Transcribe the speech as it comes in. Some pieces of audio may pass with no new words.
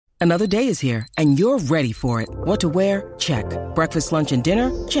Another day is here, and you're ready for it. What to wear? Check. Breakfast, lunch, and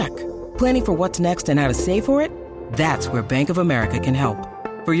dinner? Check. Planning for what's next and how to save for it? That's where Bank of America can help.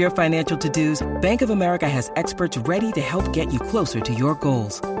 For your financial to-dos, Bank of America has experts ready to help get you closer to your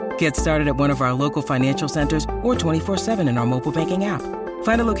goals. Get started at one of our local financial centers or 24/7 in our mobile banking app.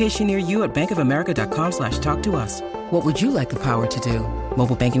 Find a location near you at bankofamerica.com/talktous. What would you like the power to do?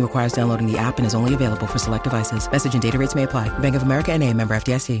 Mobile banking requires downloading the app and is only available for select devices. Message and data rates may apply. Bank of America NA, member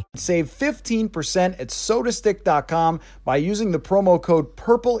FDIC. Save 15% at sodastick.com by using the promo code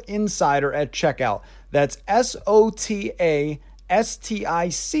PURPLEINSIDER at checkout. That's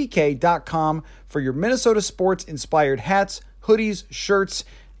SOTASTICK.com for your Minnesota sports-inspired hats, hoodies, shirts.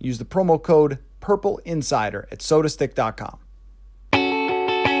 Use the promo code PURPLEINSIDER at sodastick.com.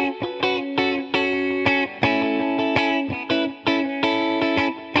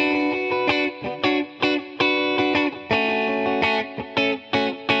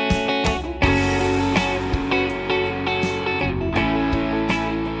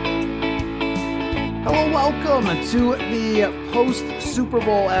 Welcome to the post-Super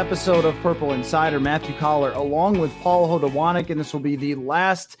Bowl episode of Purple Insider. Matthew Collar along with Paul Hodowanik, and this will be the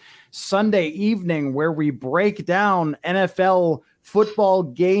last Sunday evening where we break down NFL football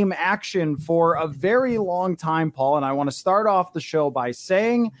game action for a very long time, Paul. And I want to start off the show by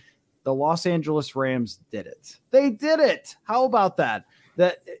saying the Los Angeles Rams did it. They did it. How about that?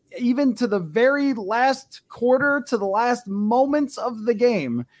 That even to the very last quarter, to the last moments of the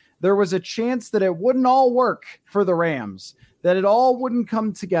game, there was a chance that it wouldn't all work for the Rams, that it all wouldn't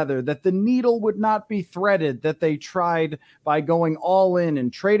come together, that the needle would not be threaded, that they tried by going all in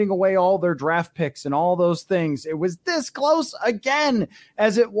and trading away all their draft picks and all those things. It was this close again,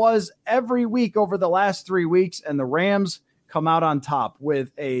 as it was every week over the last 3 weeks, and the Rams come out on top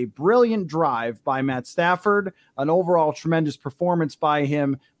with a brilliant drive by Matt Stafford, an overall tremendous performance by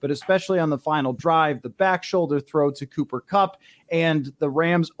him, but especially on the final drive, the back shoulder throw to Cooper Kupp, and the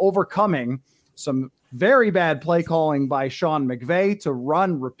Rams overcoming some very bad play calling by Sean McVay to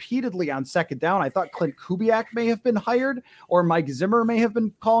run repeatedly on second down. I thought Clint Kubiak may have been hired, or Mike Zimmer may have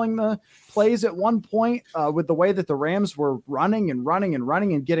been calling the plays at one point with the way that the Rams were running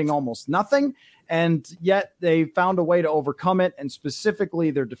and getting almost nothing. And yet they found a way to overcome it, and specifically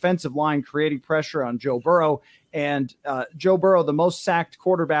their defensive line creating pressure on Joe Burrow. And Joe Burrow, the most sacked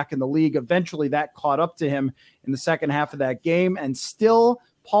quarterback in the league, eventually that caught up to him in the second half of that game. And still,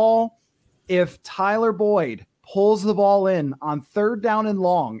 Paul, if Tyler Boyd pulls the ball in on third down and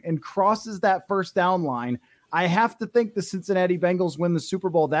long and crosses that first down line, I have to think the Cincinnati Bengals win the Super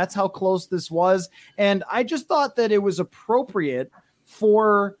Bowl. That's how close this was. And I just thought that it was appropriate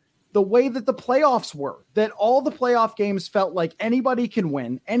for the way that the playoffs were, that all the playoff games felt like anybody can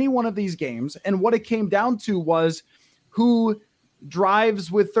win any one of these games. And what it came down to was who drives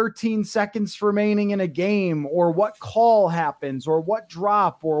with 13 seconds remaining in a game, or what call happens, or what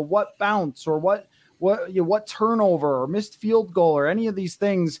drop, or what bounce, or what turnover or missed field goal, or any of these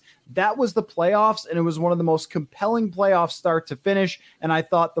things. That was the playoffs, and it was one of the most compelling playoff start to finish. And I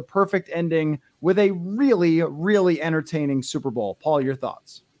thought the perfect ending with a really, really entertaining Super Bowl. Paul, your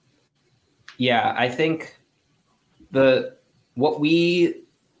thoughts? Yeah, I think what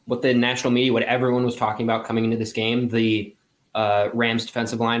the national media, what everyone was talking about coming into this game, the Rams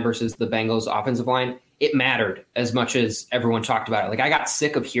defensive line versus the Bengals offensive line, it mattered as much as everyone talked about it. Like, I got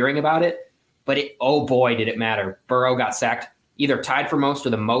sick of hearing about it, but oh boy, did it matter. Burrow got sacked, either tied for most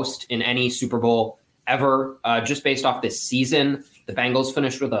or the most in any Super Bowl ever. Just based off this season, the Bengals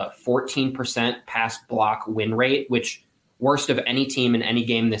finished with a 14% pass block win rate, which worst of any team in any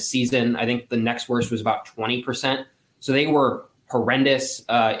game this season. I think the next worst was about 20%. So they were horrendous.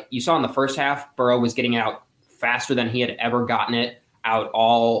 You saw in the first half, Burrow was getting out faster than he had ever gotten it out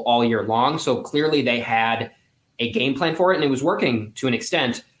all year long. So clearly they had a game plan for it, and it was working to an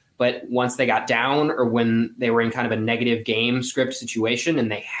extent. But once they got down, or when they were in kind of a negative game script situation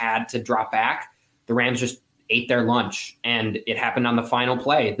and they had to drop back, the Rams just ate their lunch. And it happened on the final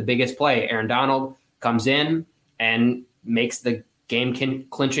play, the biggest play. Aaron Donald comes in and makes the game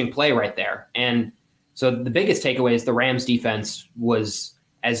clinching play right there. And so the biggest takeaway is the Rams defense was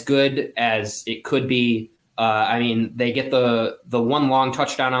as good as it could be. I mean, they get the one long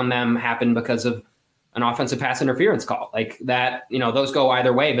touchdown on them happened because of an offensive pass interference call like that. You know, those go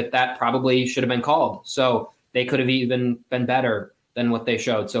either way, but that probably should have been called. So they could have even been better than what they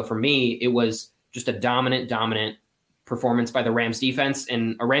showed. So for me, it was just a dominant performance by the Rams defense,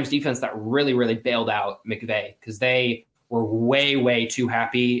 and a Rams defense that really, really bailed out McVay, because they were way too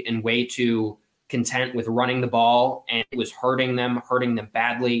happy and way too content with running the ball, and it was hurting them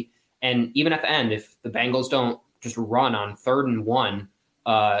badly. And even at the end, if the Bengals don't just run on 3rd and 1,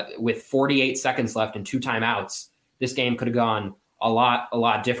 with 48 seconds left and 2 timeouts, this game could have gone a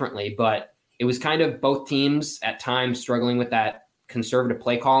lot differently. But it was kind of both teams at times struggling with that conservative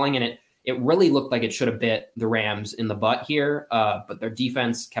play calling, and it really looked like it should have bit the Rams in the butt here. But their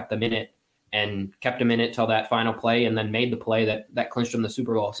defense kept them in it till that final play, and then made the play that clinched them the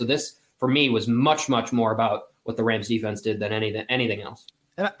Super Bowl. So this, for me, was much more about what the Rams defense did than anything else.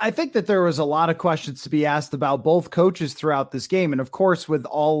 And I think that there was a lot of questions to be asked about both coaches throughout this game. And of course, with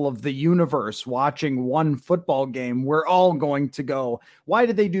all of the universe watching one football game, we're all going to go, why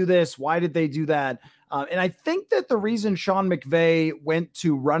did they do this? Why did they do that? And I think that the reason Sean McVay went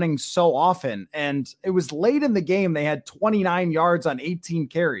to running so often, and it was late in the game, they had 29 yards on 18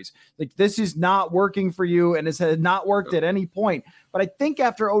 carries. Like, this is not working for you, and it has not worked at any point. But I think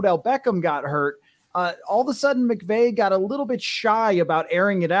after Odell Beckham got hurt, all of a sudden McVay got a little bit shy about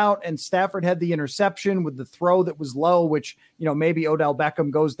airing it out, and Stafford had the interception with the throw that was low, which, maybe Odell Beckham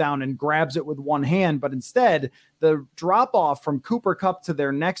goes down and grabs it with one hand, but instead the drop off from Cooper Kupp to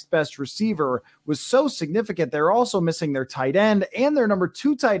their next best receiver was so significant. They're also missing their tight end, and their number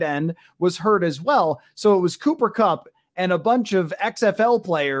 2 tight end was hurt as well. So it was Cooper Kupp and a bunch of XFL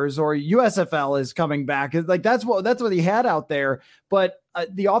players, or USFL is coming back. Like, that's what he had out there. But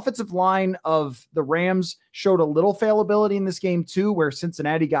the offensive line of the Rams showed a little fallibility in this game too, where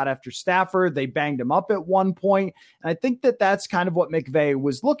Cincinnati got after Stafford. They banged him up at one point. And I think that that's kind of what McVay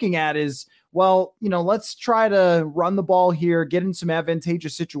was looking at is, well, let's try to run the ball here, get in some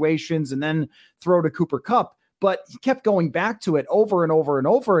advantageous situations, and then throw to Cooper Kupp. But he kept going back to it over and over and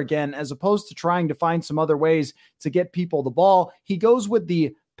over again, as opposed to trying to find some other ways to get people the ball. He goes with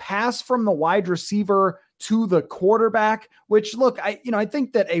the pass from the wide receiver to the quarterback, which, look, I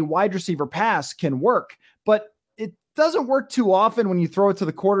think that a wide receiver pass can work, but it doesn't work too often when you throw it to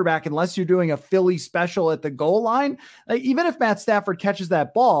the quarterback unless you're doing a Philly special at the goal line. Like, even if Matt Stafford catches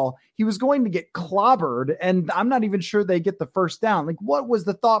that ball, he was going to get clobbered, and I'm not even sure they get the first down. Like, what was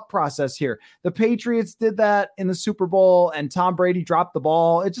the thought process here? The Patriots did that in the Super Bowl, and Tom Brady dropped the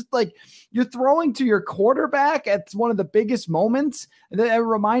ball. It's just like you're throwing to your quarterback at one of the biggest moments. It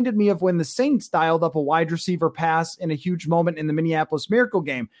reminded me of when the Saints dialed up a wide receiver pass in a huge moment in the Minneapolis Miracle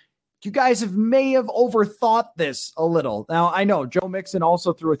game. You guys may have overthought this a little. Now, I know Joe Mixon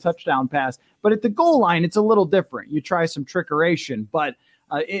also threw a touchdown pass, but at the goal line, it's a little different. You try some trickeration, but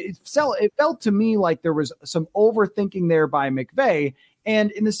it felt to me like there was some overthinking there by McVay.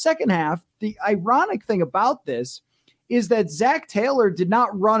 And in the second half, the ironic thing about this is that Zach Taylor did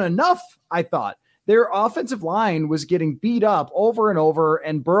not run enough, I thought. Their offensive line was getting beat up over and over,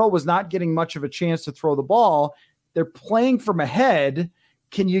 and Burrow was not getting much of a chance to throw the ball. They're playing from ahead.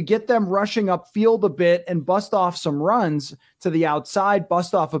 Can you get them rushing upfield a bit and bust off some runs to the outside,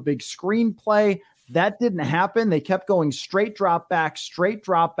 bust off a big screen play? That didn't happen. They kept going straight drop back,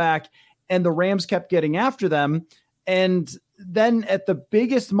 and the Rams kept getting after them. And then at the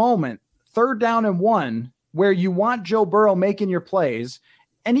biggest moment, 3rd down and 1, where you want Joe Burrow making your plays,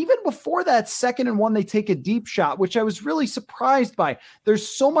 and even before that 2nd and 1, they take a deep shot, which I was really surprised by. There's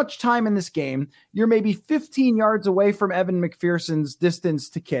so much time in this game. You're maybe 15 yards away from Evan McPherson's distance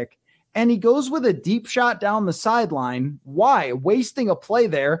to kick, and he goes with a deep shot down the sideline. Why? Wasting a play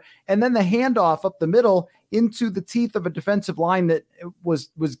there, and then the handoff up the middle into the teeth of a defensive line that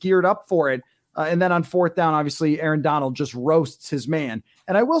was geared up for it. And then on 4th down, obviously, Aaron Donald just roasts his man.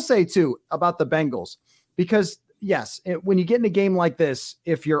 And I will say, too, about the Bengals, because yes, when you get in a game like this,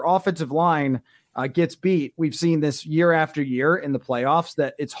 if your offensive line gets beat, we've seen this year after year in the playoffs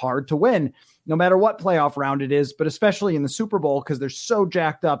that it's hard to win, no matter what playoff round it is, but especially in the Super Bowl because they're so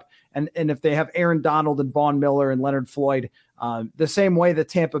jacked up. And if they have Aaron Donald and Von Miller and Leonard Floyd, the same way that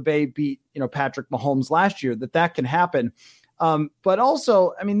Tampa Bay beat Patrick Mahomes last year, that can happen. But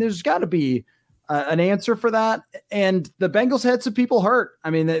also, I mean, there's got to be an answer for that. And the Bengals had some people hurt.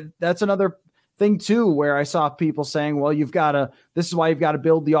 I mean, that's another thing too, where I saw people saying, well, this is why you've got to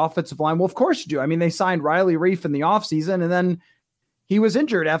build the offensive line. Well, of course you do. I mean, they signed Riley Reiff in the offseason, and then he was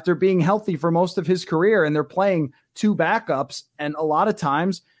injured after being healthy for most of his career, and they're playing 2 backups. And a lot of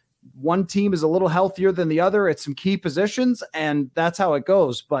times one team is a little healthier than the other at some key positions, and that's how it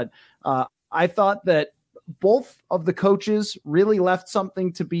goes. But I thought that both of the coaches really left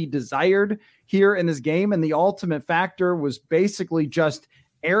something to be desired here in this game. And the ultimate factor was basically just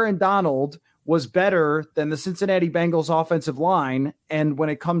Aaron Donald was better than the Cincinnati Bengals offensive line. And when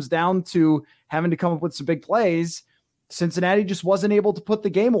it comes down to having to come up with some big plays, Cincinnati just wasn't able to put the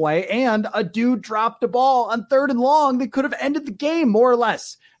game away. And a dude dropped a ball on 3rd and long that could have ended the game more or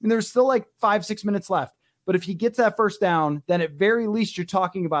less. And there's still like 5-6 minutes left. But if he gets that first down, then at very least you're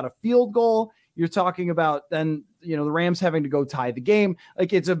talking about a field goal. you're talking about then, the Rams having to go tie the game.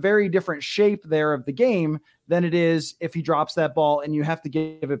 Like, it's a very different shape there of the game than it is if he drops that ball and you have to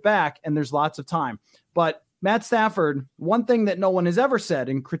give it back and there's lots of time. But Matt Stafford, one thing that no one has ever said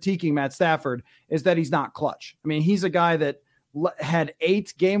in critiquing Matt Stafford is that he's not clutch. I mean, he's a guy that had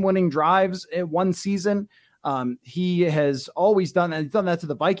 8 game-winning drives in one season. He has always done that. He's done that to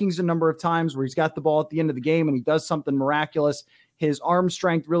the Vikings a number of times where he's got the ball at the end of the game and he does something miraculous. His arm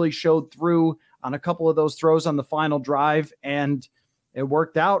strength really showed through on a couple of those throws on the final drive, and it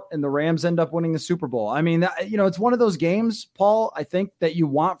worked out, and the Rams end up winning the Super Bowl. I mean, it's one of those games, Paul, I think that you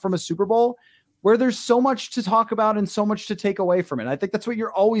want from a Super Bowl where there's so much to talk about and so much to take away from it. I think that's what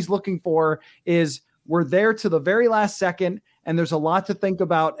you're always looking for, is we're there to the very last second, and there's a lot to think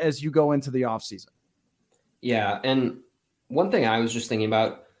about as you go into the offseason. Yeah, and one thing I was just thinking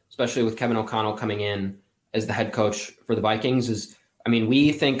about, especially with Kevin O'Connell coming in as the head coach for the Vikings, is, I mean,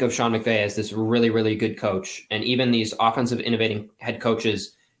 we think of Sean McVay as this really, really good coach, and even these offensive innovating head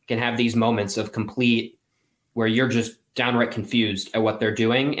coaches can have these moments of complete where you're just downright confused at what they're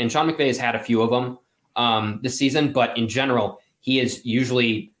doing. And Sean McVay has had a few of them this season, but in general, he is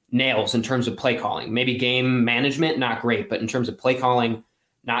usually nails in terms of play calling. Maybe game management, not great, but in terms of play calling,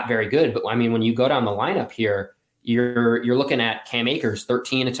 not very good. But I mean, when you go down the lineup here, you're looking at Cam Akers,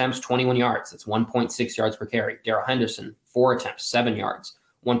 13 attempts, 21 yards. That's 1.6 yards per carry. Darrell Henderson, 4 attempts, 7 yards,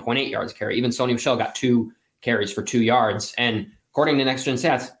 1.8 yards a carry. Even Sony Michel got 2 carries for 2 yards. And according to Next Gen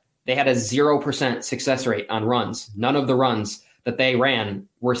Stats, they had a 0% success rate on runs. None of the runs that they ran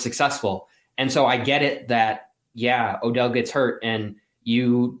were successful. And so I get it that, yeah, Odell gets hurt and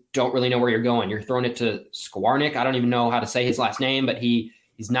you don't really know where you're going. You're throwing it to Skwarnik. I don't even know how to say his last name, but he's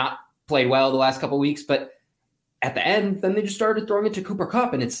not played well the last couple of weeks. But at the end, then they just started throwing it to Cooper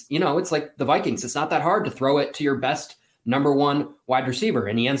Kupp. And it's like the Vikings. It's not that hard to throw it to your best number 1 wide receiver.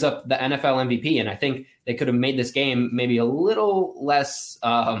 And he ends up the NFL MVP. And I think they could have made this game maybe a little less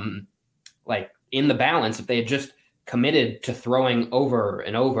in the balance if they had just committed to throwing over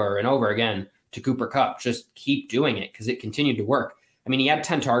and over and over again to Cooper Kupp. Just keep doing it because it continued to work. I mean, he had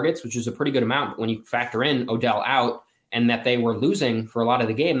 10 targets, which is a pretty good amount. But when you factor in Odell out and that they were losing for a lot of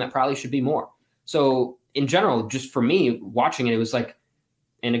the game, that probably should be more. So in general, just for me watching it, it was like,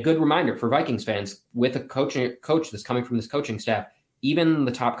 and a good reminder for Vikings fans, with a coach that's coming from this coaching staff, even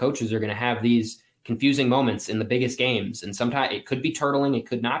the top coaches are going to have these confusing moments in the biggest games. And sometimes it could be turtling, it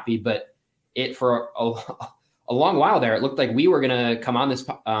could not be, but for a long while there, it looked like we were going to come on this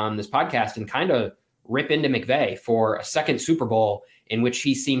podcast and kind of rip into McVay for a second Super Bowl in which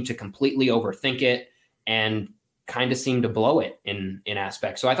he seemed to completely overthink it and kind of seemed to blow it in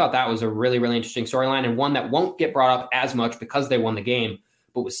aspects. So I thought that was a really, really interesting storyline, and one that won't get brought up as much because they won the game,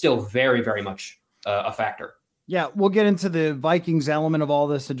 but was still very, very much a factor. Yeah, we'll get into the Vikings element of all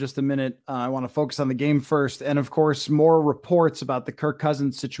this in just a minute. I want to focus on the game first. And of course, more reports about the Kirk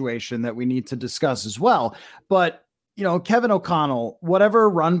Cousins situation that we need to discuss as well. But, Kevin O'Connell, whatever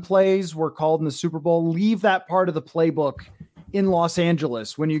run plays were called in the Super Bowl, leave that part of the playbook in Los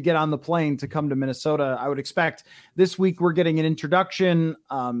Angeles when you get on the plane to come to Minnesota. I would expect this week we're getting an introduction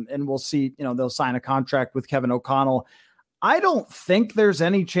and we'll see, they'll sign a contract with Kevin O'Connell. I don't think there's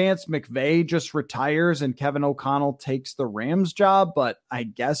any chance McVay just retires and Kevin O'Connell takes the Rams job, but I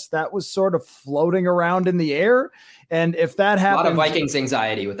guess that was sort of floating around in the air. And if that happens, a lot of Vikings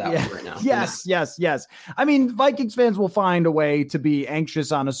anxiety with that one right now. Yes. I mean, Vikings fans will find a way to be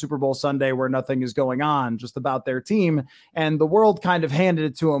anxious on a Super Bowl Sunday where nothing is going on, just about their team. And the world kind of handed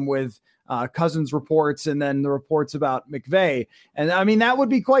it to them with Cousins reports and then the reports about McVay. And I mean, that would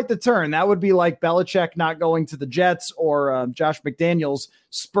be quite the turn. That would be like Belichick not going to the Jets or Josh McDaniels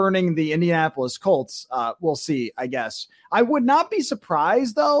spurning the Indianapolis Colts. We'll see, I guess. I would not be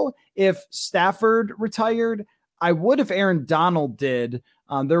surprised, though, if Stafford retired. I would if Aaron Donald did.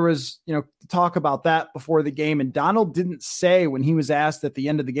 There was, talk about that before the game, and Donald didn't say when he was asked at the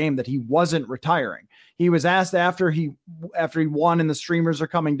end of the game that he wasn't retiring. He was asked after he won and the streamers are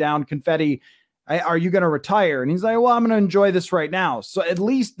coming down, confetti, are you going to retire? And he's like, well, I'm going to enjoy this right now. So at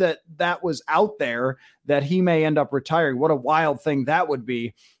least that was out there that he may end up retiring. What a wild thing that would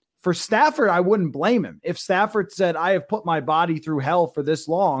be. For Stafford, I wouldn't blame him. If Stafford said, I have put my body through hell for this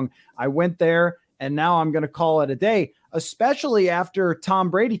long, I went there, and now I'm going to call it a day, especially after Tom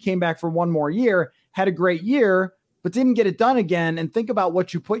Brady came back for one more year, had a great year, but didn't get it done again. And think about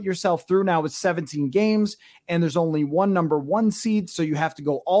what you put yourself through now with 17 games, and there's only one number 1 seed, so you have to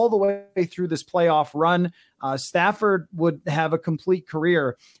go all the way through this playoff run. Stafford would have a complete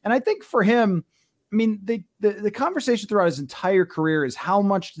career. And I think for him, I mean, the conversation throughout his entire career is how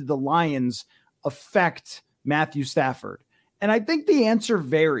much did the Lions affect Matthew Stafford? And I think the answer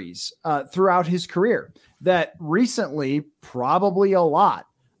varies throughout his career. That recently, probably a lot.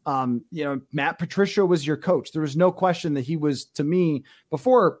 Matt Patricia was your coach. There was no question that he was, to me,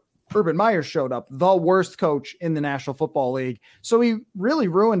 before Urban Meyer showed up, the worst coach in the National Football League. So he really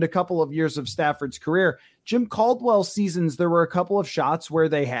ruined a couple of years of Stafford's career. Jim Caldwell's seasons, there were a couple of shots where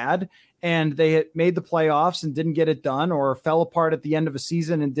they had made the playoffs and didn't get it done, or fell apart at the end of a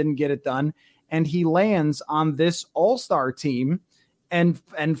season and didn't get it done. And he lands on this all-star team and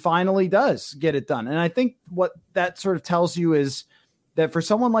finally does get it done. And I think what that sort of tells you is that for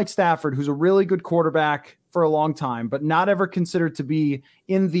someone like Stafford, who's a really good quarterback for a long time, but not ever considered to be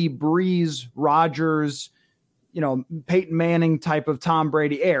in the Breeze, Rodgers, Peyton Manning type of Tom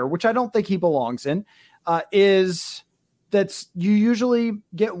Brady air, which I don't think he belongs in, is that you usually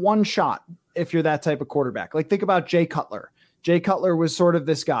get one shot if you're that type of quarterback. Like, think about Jay Cutler. Jay Cutler was sort of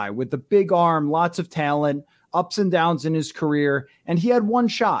this guy with the big arm, lots of talent, ups and downs in his career, and he had one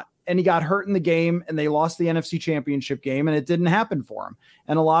shot. And he got hurt in the game, and they lost the NFC Championship game, and it didn't happen for him.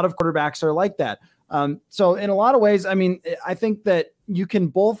 And a lot of quarterbacks are like that. So in a lot of ways, I mean, I think that you can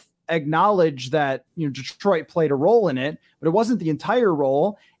both acknowledge that Detroit played a role in it, but it wasn't the entire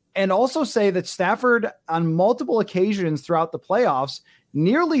role, and also say that Stafford, on multiple occasions throughout the playoffs,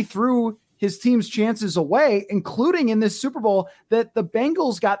 nearly threw his team's chances away, including in this Super Bowl, that the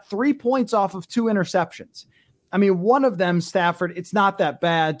Bengals got 3 points off of 2 interceptions. I mean, one of them, Stafford, it's not that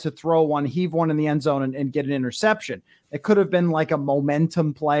bad to throw one, heave one in the end zone and get an interception. It could have been like a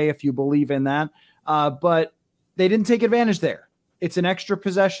momentum play if you believe in that. But they didn't take advantage there. It's an extra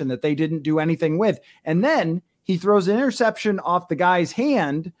possession that they didn't do anything with. And then he throws an interception off the guy's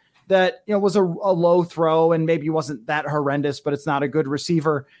hand that was a low throw and maybe wasn't that horrendous, but it's not a good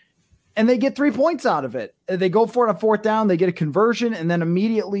receiver. And they get 3 points out of it. They go for it on 4th down. They get a conversion and then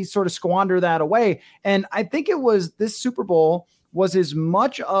immediately sort of squander that away. And I think it was this Super Bowl was as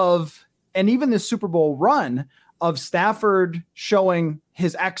much of, and even this Super Bowl run of Stafford showing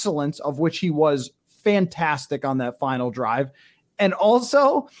his excellence, of which he was fantastic on that final drive. And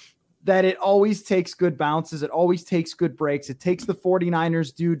also that it always takes good bounces. It always takes good breaks. It takes the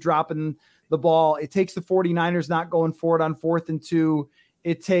 49ers dropping the ball. It takes the 49ers not going for it on 4th and 2.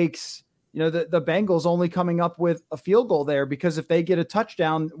 It takes, the Bengals only coming up with a field goal there, because if they get a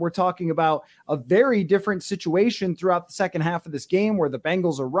touchdown, we're talking about a very different situation throughout the second half of this game where the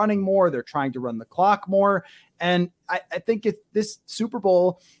Bengals are running more. They're trying to run the clock more. And I think this Super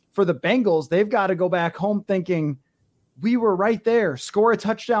Bowl for the Bengals, they've got to go back home thinking we were right there, score a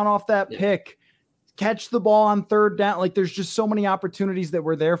touchdown off that pick, catch the ball on 3rd down. Like, there's just so many opportunities that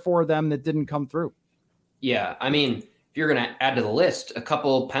were there for them that didn't come through. Yeah. I mean, if you're going to add to the list a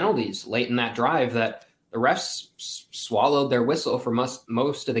couple penalties late in that drive that the refs swallowed their whistle for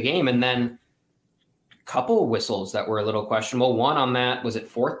most of the game, and then a couple whistles that were a little questionable. One on that, was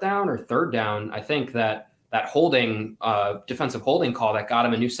it 4th down or 3rd down? I think that holding, defensive holding call that got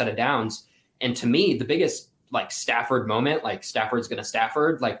him a new set of downs. And to me, the biggest Stafford moment, Stafford's going to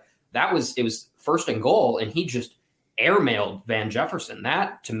Stafford, it was 1st and goal, and he just airmailed Van Jefferson.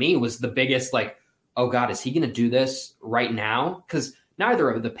 That to me was the biggest, oh God, is he going to do this right now? Because neither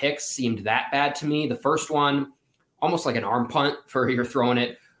of the picks seemed that bad to me. The first one, almost like an arm punt for you're throwing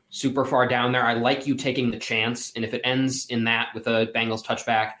it super far down there. I like you taking the chance. And if it ends in that with a Bengals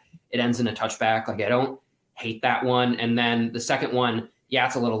touchback, it ends in a touchback. I don't hate that one. And then the second one, yeah,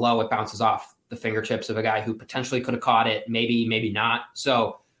 it's a little low. It bounces off the fingertips of a guy who potentially could have caught it. Maybe not.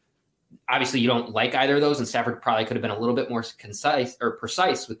 So obviously you don't like either of those. And Stafford probably could have been a little bit more concise or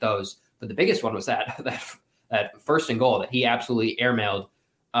precise with those. But the biggest one was that 1st and goal that he absolutely airmailed.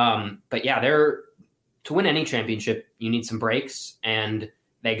 But yeah, to win any championship, you need some breaks, and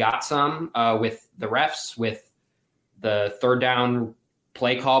they got some with the refs, with the 3rd down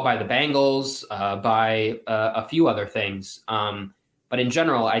play call by the Bengals, by a few other things. But in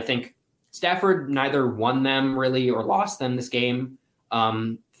general, I think Stafford neither won them really or lost them this game,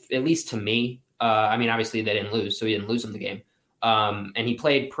 at least to me. I mean, obviously they didn't lose, so he didn't lose them the game. And he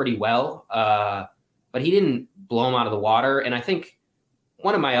played pretty well, but he didn't blow him out of the water. And I think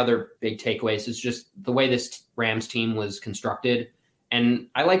one of my other big takeaways is just the way this Rams team was constructed. And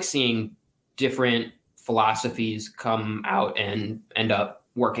I like seeing different philosophies come out and end up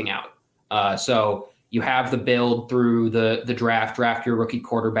working out. So you have the build through the draft your rookie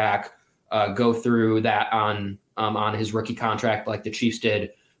quarterback, go through that on his rookie contract, like the Chiefs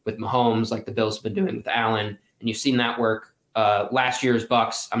did with Mahomes, like the Bills have been doing with Allen. And you've seen that work. Last year's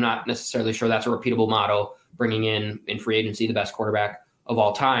Bucs, I'm not necessarily sure that's a repeatable model, bringing in free agency the best quarterback of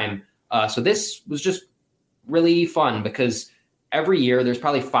all time. So this was just really fun because every year there's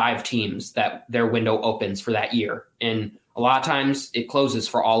probably 5 teams that their window opens for that year. And a lot of times it closes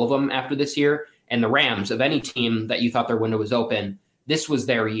for all of them after this year. And the Rams, of any team that you thought their window was open, this was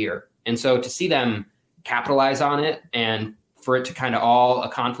their year. And so to see them capitalize on it and for it to kind of all a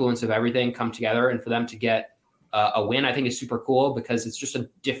confluence of everything come together and for them to get a win, I think is super cool because it's just a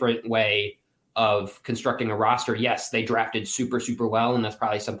different way of constructing a roster. Yes, they drafted super, super well, and that's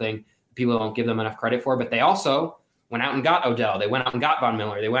probably something people don't give them enough credit for, but they also went out and got Odell. They went out and got Von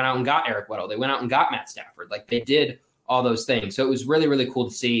Miller. They went out and got Eric Weddle. They went out and got Matt Stafford. Like they did all those things. So it was really, really cool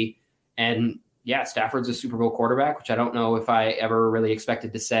to see. And yeah, Stafford's a Super Bowl quarterback, which I don't know if I ever really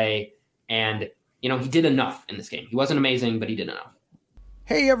expected to say. And he did enough in this game. He wasn't amazing, but he did enough.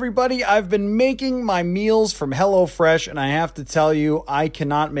 Hey everybody, I've been making my meals from HelloFresh, and I have to tell you, I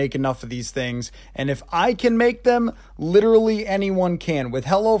cannot make enough of these things. And if I can make them, literally anyone can. With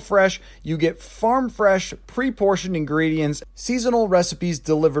HelloFresh, you get farm-fresh, pre-portioned ingredients, seasonal recipes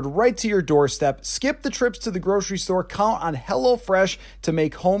delivered right to your doorstep. Skip the trips to the grocery store. Count on HelloFresh to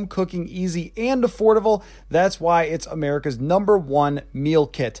make home cooking easy and affordable. That's why it's America's #1 meal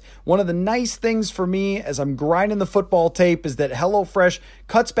kit. One of the nice things for me as I'm grinding the football tape is that HelloFresh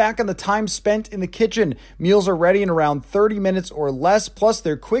cuts back on the time spent in the kitchen. Meals are ready in around 30 minutes or less, plus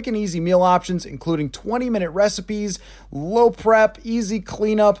they're quick and easy meal options, including 20-minute recipes, low prep, easy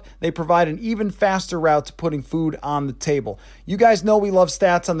cleanup. They provide an even faster route to putting food on the table. You guys know we love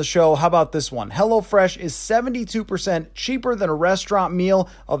stats on the show. How about this one? HelloFresh is 72% cheaper than a restaurant meal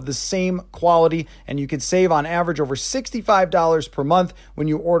of the same quality, and you can save on average over $65 per month when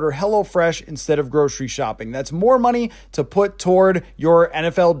you order HelloFresh instead of grocery shopping. That's more money to put toward your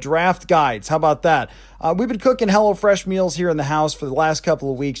NFL draft guides. How about that? We've been cooking HelloFresh meals here in the house for the last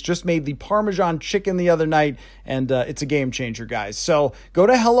couple of weeks. Just made the Parmesan chicken the other night, and it's a game changer, guys. So go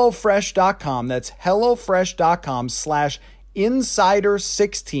to HelloFresh.com. That's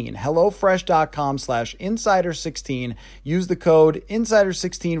HelloFresh.com/Insider16. HelloFresh.com/Insider16. Use the code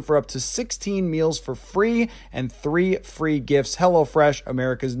Insider16 for up to 16 meals for free and 3 free gifts. HelloFresh,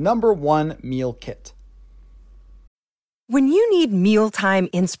 America's #1 meal kit. When you need mealtime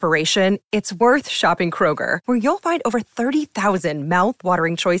inspiration, it's worth shopping Kroger, where you'll find over 30,000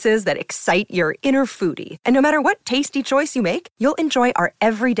 mouth-watering choices that excite your inner foodie. And no matter what tasty choice you make, you'll enjoy our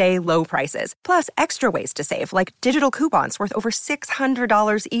everyday low prices, plus extra ways to save, like digital coupons worth over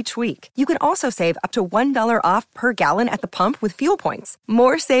 $600 each week. You can also save up to $1 off per gallon at the pump with fuel points.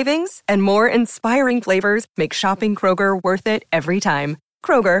 More savings and more inspiring flavors make shopping Kroger worth it every time.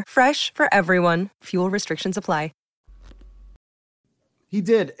 Kroger, fresh for everyone. Fuel restrictions apply. He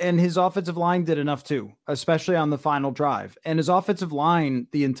did, and his offensive line did enough too, especially on the final drive. And his offensive line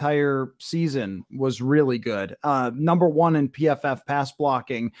the entire season was really good. #1 in PFF pass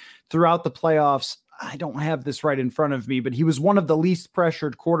blocking throughout the playoffs. I don't have this right in front of me, but he was one of the least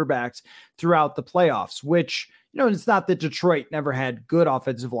pressured quarterbacks throughout the playoffs, which, it's not that Detroit never had good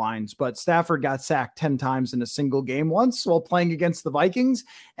offensive lines, but Stafford got sacked 10 times in a single game once while playing against the Vikings.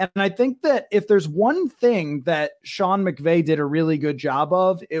 And I think that if there's one thing that Sean McVay did a really good job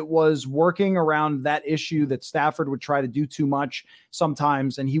of, it was working around that issue that Stafford would try to do too much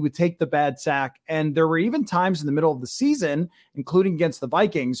sometimes, and he would take the bad sack. And there were even times in the middle of the season, including against the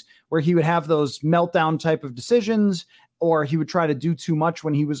Vikings, where he would have those meltdown type of decisions, or he would try to do too much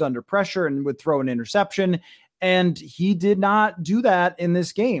when he was under pressure and would throw an interception. And he did not do that in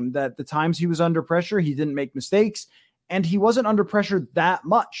this game. That the times he was under pressure, he didn't make mistakes, and he wasn't under pressure that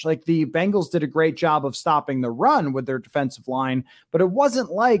much. Like the Bengals did a great job of stopping the run with their defensive line, but it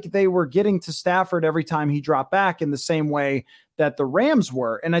wasn't like they were getting to Stafford every time he dropped back in the same way that the Rams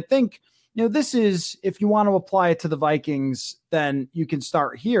were. And I think, this is, if you want to apply it to the Vikings, then you can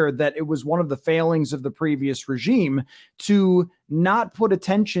start here, that it was one of the failings of the previous regime to not put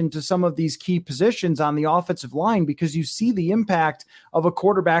attention to some of these key positions on the offensive line, because you see the impact of a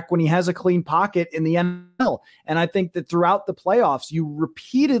quarterback when he has a clean pocket in the NFL. And I think that throughout the playoffs, you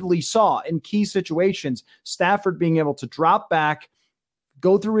repeatedly saw in key situations, Stafford being able to drop back,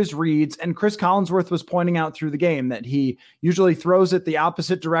 go through his reads, and Chris Collinsworth was pointing out through the game that he usually throws it the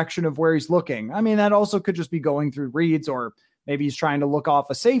opposite direction of where he's looking. I mean, that also could just be going through reads, or maybe he's trying to look off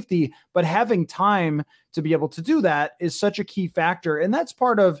a safety, but having time to be able to do that is such a key factor. And that's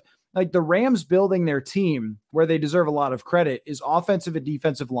part of like the Rams building their team, where they deserve a lot of credit, is offensive and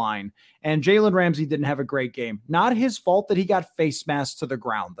defensive line. And Jalen Ramsey didn't have a great game. Not his fault that he got face masked to the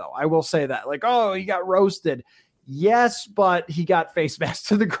ground, though. I will say that, like, oh, he got roasted. Yes, but he got face masked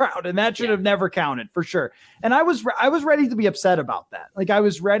to the ground, and that should have never counted for sure. And I was ready to be upset about that. Like, I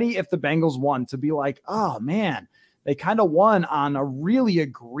was ready, if the Bengals won, to be like, oh man, they kind of won on a really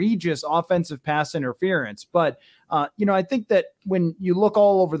egregious offensive pass interference. But, I think that when you look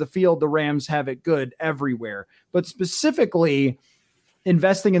all over the field, the Rams have it good everywhere. But specifically,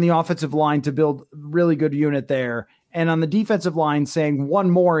 investing in the offensive line to build really good unit there. And on the defensive line, saying one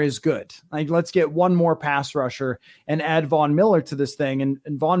more is good. Like, let's get one more pass rusher and add Von Miller to this thing. And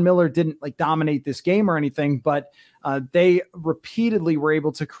Von Miller didn't dominate this game or anything, but they repeatedly were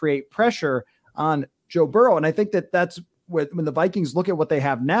able to create pressure on Joe Burrow. And I think that that's when the Vikings look at what they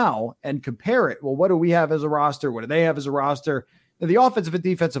have now and compare it. Well, what do we have as a roster? What do they have as a roster? The offensive and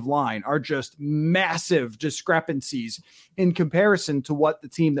defensive line are just massive discrepancies in comparison to what the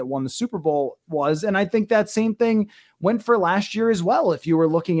team that won the Super Bowl was. And I think that same thing went for last year as well. If you were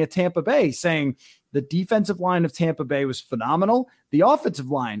looking at Tampa Bay, saying the defensive line of Tampa Bay was phenomenal, the offensive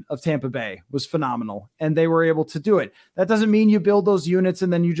line of Tampa Bay was phenomenal, and they were able to do it. That doesn't mean you build those units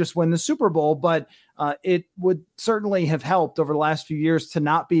and then you just win the Super Bowl, but it would certainly have helped over the last few years to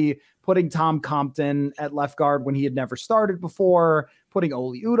not be putting Tom Compton at left guard when he had never started before, putting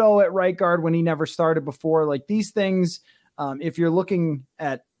Oli Udoh at right guard when he never started before. Like, these things, if you're looking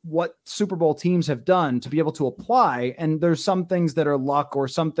at what Super Bowl teams have done to be able to apply, and there's some things that are luck or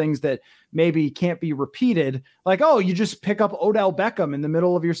some things that maybe can't be repeated, like, oh, you just pick up Odell Beckham in the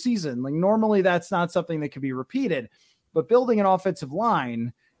middle of your season. Like, normally that's not something that can be repeated, but building an offensive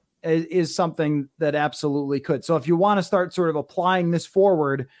line is something that absolutely could. So if you want to start sort of applying this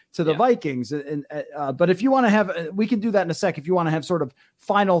forward to the Vikings, but if you want to have, we can do that in a sec. If you want to have sort of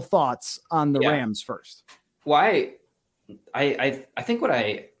final thoughts on the Rams first. Well, I think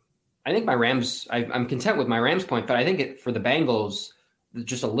my Rams, I'm content with my Rams point, but I think for the Bengals,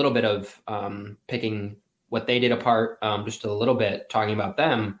 just a little bit of picking what they did apart, just a little bit talking about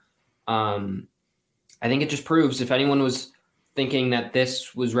them. I think it just proves, if anyone was thinking that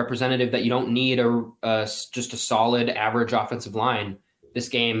this was representative, that you don't need just a solid average offensive line, this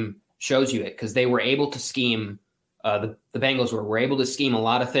game shows you it, because they were able to scheme, the Bengals were able to scheme a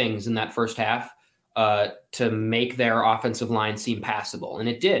lot of things in that first half to make their offensive line seem passable. And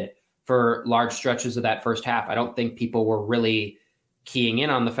it did for large stretches of that first half. I don't think people were really keying in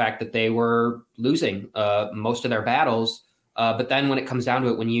on the fact that they were losing most of their battles. But then when it comes down to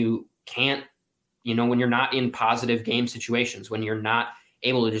it, when you can't, when you're not in positive game situations, when you're not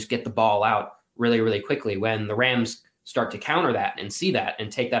able to just get the ball out really, really quickly, when the Rams start to counter that and see that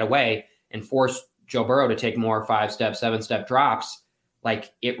and take that away and force Joe Burrow to take more 5-step, 7-step drops,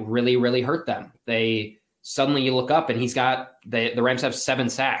 like, it really, really hurt them. They suddenly, you look up and the Rams have 7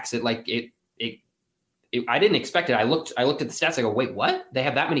 sacks. I didn't expect it. I looked at the stats. I go, wait, what? They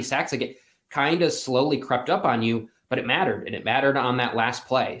have that many sacks? Like, it kind of slowly crept up on you, but it mattered, and it mattered on that last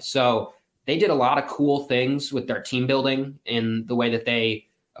play. So they did a lot of cool things with their team building in the way that they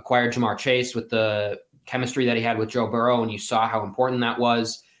acquired Jamar Chase, with the chemistry that he had with Joe Burrow. And you saw how important that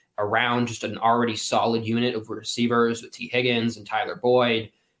was around just an already solid unit of receivers with T. Higgins and Tyler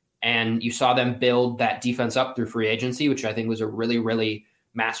Boyd. And you saw them build that defense up through free agency, which I think was a really, really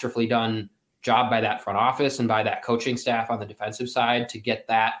masterfully done job by that front office and by that coaching staff on the defensive side to get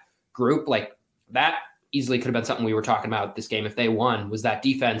that group. Like, that easily could have been something we were talking about this game if they won, was that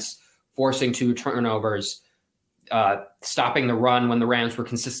defense forcing 2 turnovers, stopping the run when the Rams were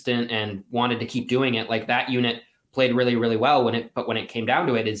consistent and wanted to keep doing it. Like, that unit played really, really well but when it came down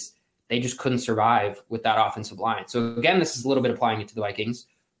to it, is they just couldn't survive with that offensive line. So again, this is a little bit applying it to the Vikings,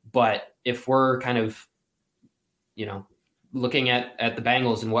 but if we're kind of, looking at the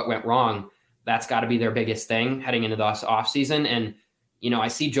Bengals and what went wrong, that's got to be their biggest thing heading into this offseason. And, I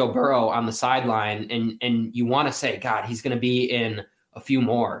see Joe Burrow on the sideline and you want to say, God, he's going to be in a few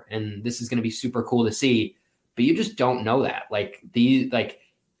more, and this is going to be super cool to see, but you just don't know that.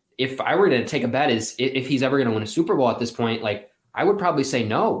 If I were to take a bet, is if he's ever going to win a Super Bowl at this point, I would probably say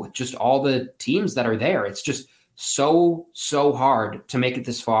no, with just all the teams that are there. It's just so hard to make it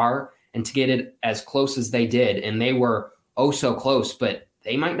this far and to get it as close as they did. And they were so close, but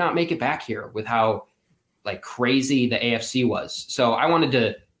they might not make it back here with how crazy the AFC was. So I wanted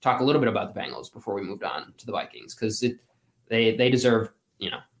to talk a little bit about the Bengals before we moved on to the Vikings, because they deserve,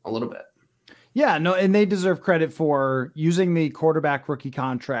 a little bit. Yeah, no, and they deserve credit for using the quarterback rookie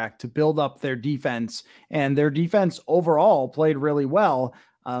contract to build up their defense, and their defense overall played really well.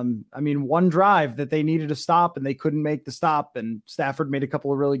 One drive that they needed to stop and they couldn't make the stop, and Stafford made a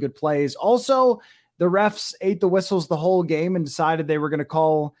couple of really good plays. Also, the refs ate the whistles the whole game and decided they were going to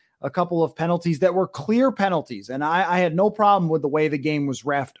call a couple of penalties that were clear penalties. And I had no problem with the way the game was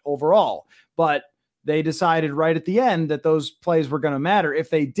reffed overall, but they decided right at the end that those plays were going to matter.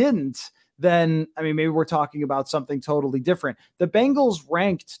 If they didn't, then, I mean, maybe we're talking about something totally different. The Bengals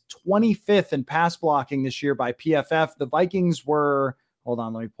ranked 25th in pass blocking this year by PFF. The Vikings were, hold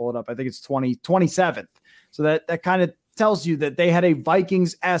on, let me pull it up. I think it's 27th. So that kind of tells you that they had a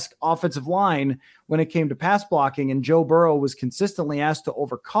Vikings-esque offensive line when it came to pass blocking, and Joe Burrow was consistently asked to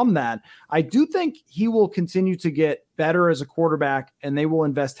overcome that. I do think he will continue to get better as a quarterback, and they will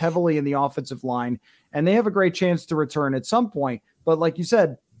invest heavily in the offensive line, and they have a great chance to return at some point. But like you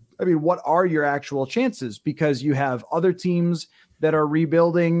said, I mean, what are your actual chances? Because you have other teams that are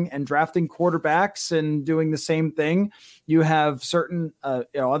rebuilding and drafting quarterbacks and doing the same thing. You have certain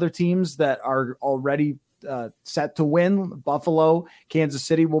other teams that are already set to win. Buffalo, Kansas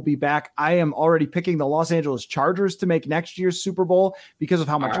City will be back. I am already picking the Los Angeles Chargers to make next year's Super Bowl because of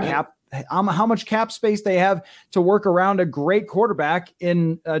how much cap space they have to work around a great quarterback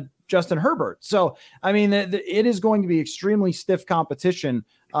in Justin Herbert. So, I mean, it is going to be extremely stiff competition.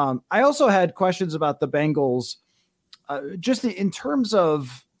 I also had questions about the Bengals, just in terms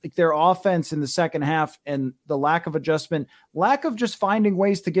of like their offense in the second half and the lack of adjustment, lack of just finding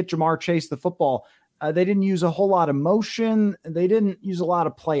ways to get Ja'Marr Chase the football. They didn't use a whole lot of motion. They didn't use a lot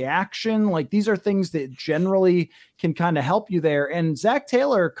of play action. Like, these are things that generally can kind of help you there. And Zach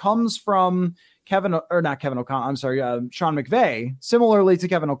Taylor comes from Sean McVay, similarly to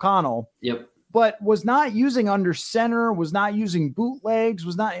Kevin O'Connell. Yep. But was not using under center, was not using bootlegs,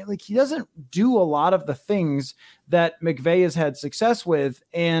 was not like, he doesn't do a lot of the things that McVay has had success with.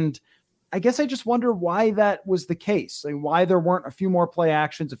 And I guess I just wonder why that was the case. Like, why there weren't a few more play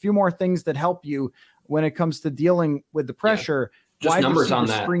actions, a few more things that help you when it comes to dealing with the pressure. Yeah. Just why numbers on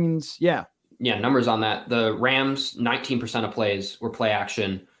that. Screens? Yeah. Yeah. Numbers on that. The Rams, 19% of plays were play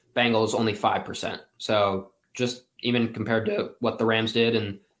action. Bengals only 5%. So just even compared to what the Rams did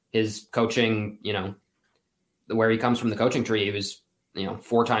and his coaching, where he comes from the coaching tree, it was,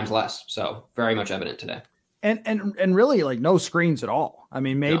 4 times less. So very much evident today. And really, like, no screens at all. I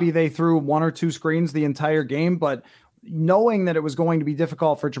mean, maybe they threw 1 or 2 screens the entire game, but knowing that it was going to be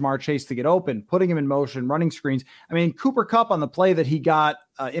difficult for Ja'Marr Chase to get open, putting him in motion, running screens. I mean, Cooper Kupp on the play that he got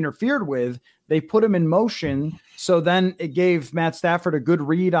interfered with, they put him in motion. So then it gave Matt Stafford a good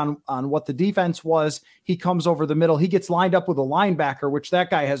read on what the defense was. He comes over the middle. He gets lined up with a linebacker, which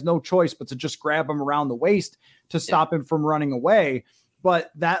that guy has no choice but to just grab him around the waist to stop him from running away.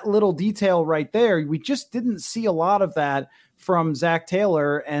 But that little detail right there, we just didn't see a lot of that from Zach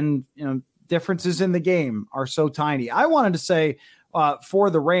Taylor, and differences in the game are so tiny. I wanted to say for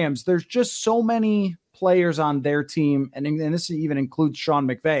the Rams, there's just so many players on their team, and this even includes Sean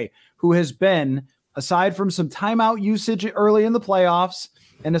McVay, who has been, aside from some timeout usage early in the playoffs,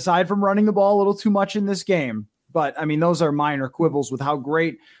 and aside from running the ball a little too much in this game, but I mean, those are minor quibbles with how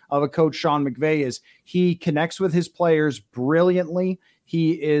great of a coach Sean McVay is. He connects with his players brilliantly.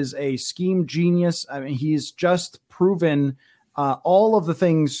 He is a scheme genius. I mean, he's just proven all of the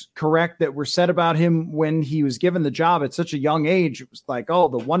things correct that were said about him when he was given the job at such a young age. It was like, the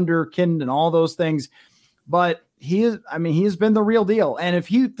wonderkind and all those things. But he has been the real deal. And if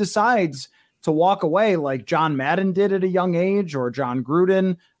he decides to walk away like John Madden did at a young age, or John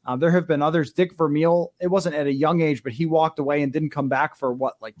Gruden, there have been others. Dick Vermeil, it wasn't at a young age, but he walked away and didn't come back for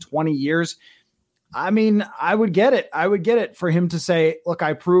 20 years. I mean, I would get it. I would get it for him to say, look,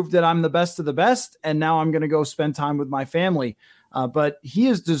 I proved that I'm the best of the best, and now I'm going to go spend time with my family. But he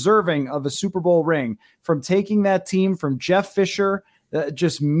is deserving of a Super Bowl ring from taking that team from Jeff Fisher,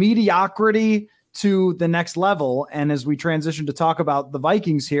 just mediocrity, to the next level. And as we transition to talk about the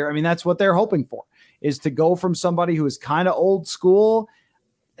Vikings here, I mean, that's what they're hoping for, is to go from somebody who is kind of old school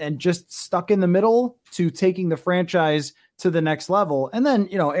and just stuck in the middle to taking the franchise to the next level. And then,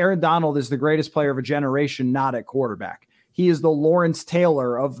 Aaron Donald is the greatest player of a generation, not at quarterback. He is the Lawrence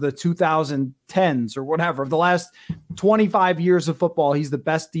Taylor of the 2010s or whatever, of the last 25 years of football. He's the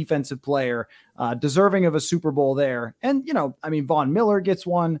best defensive player, deserving of a Super Bowl there. And, Von Miller gets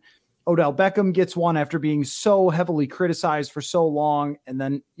one. Odell Beckham gets one after being so heavily criticized for so long. And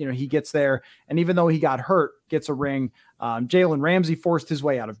then, he gets there. And even though he got hurt, gets a ring. Jalen Ramsey forced his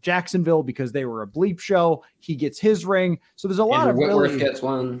way out of Jacksonville because they were a bleep show. He gets his ring. So there's a lot of Whitworth gets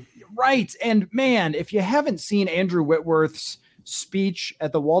one. Right. And man, if you haven't seen Andrew Whitworth's speech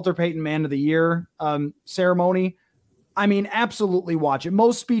at the Walter Payton Man of the Year ceremony, I mean, absolutely watch it.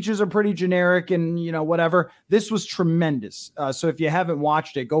 Most speeches are pretty generic and, whatever. This was tremendous. So if you haven't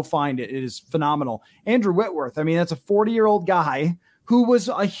watched it, go find it. It is phenomenal. Andrew Whitworth, I mean, that's a 40-year-old guy who was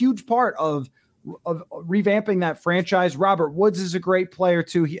a huge part of revamping that franchise. Robert Woods is a great player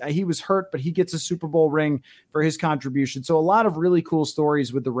too. He was hurt, but he gets a Super Bowl ring for his contribution. So a lot of really cool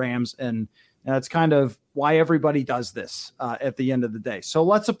stories with the Rams, and that's kind of why everybody does this at the end of the day. So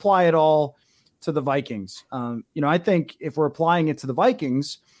let's apply it all to the Vikings. I think if we're applying it to the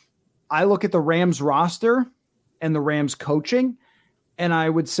Vikings, I look at the Rams roster and the Rams coaching, and I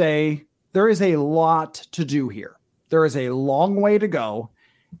would say there is a lot to do here. There is a long way to go.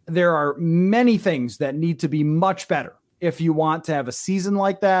 There are many things that need to be much better if you want to have a season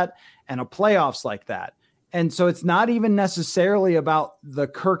like that and a playoffs like that. And so it's not even necessarily about the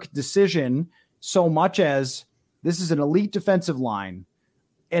Kirk decision so much as this is an elite defensive line,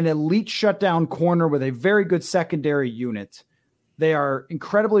 an elite shutdown corner with a very good secondary unit. They are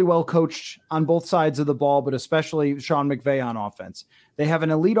incredibly well coached on both sides of the ball, but especially Sean McVay on offense. They have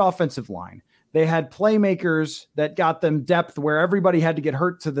an elite offensive line. They had playmakers that got them depth where everybody had to get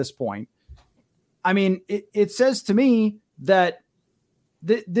hurt to this point. I mean, it says to me that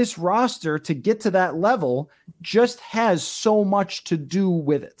this roster, to get to that level, just has so much to do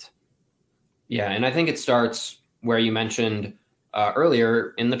with it. Yeah, and I think it starts where you mentioned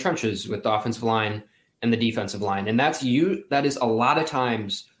earlier in the trenches with the offensive line and the defensive line. And that is a lot of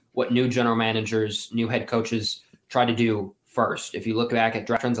times what new general managers, new head coaches try to do first. If you look back at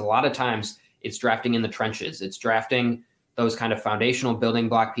draft trends, a lot of times it's drafting in the trenches. It's drafting those kind of foundational building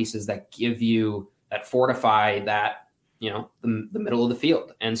block pieces that give you, that fortify that, the middle of the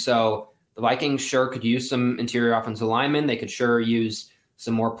field. And so the Vikings sure could use some interior offensive linemen. They could sure use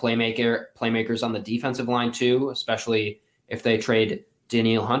some more playmakers on the defensive line too, especially if they trade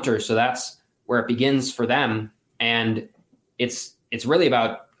Danielle Hunter. So that's where it begins for them. And it's really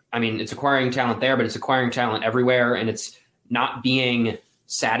about, it's acquiring talent there, but it's acquiring talent everywhere. And it's not being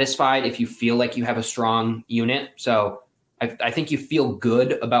satisfied if you feel like you have a strong unit. So I think you feel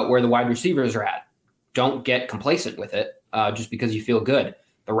good about where the wide receivers are at. Don't get complacent with it just because you feel good.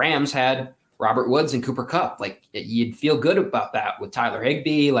 The Rams had Robert Woods and Cooper Kupp. Like, you'd feel good about that with Tyler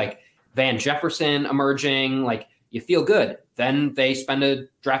Higbee, like Van Jefferson emerging. Like, you feel good. Then they spend a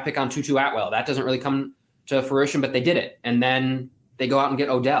draft pick on Tutu Atwell. That doesn't really come to fruition, but they did it. And then they go out and get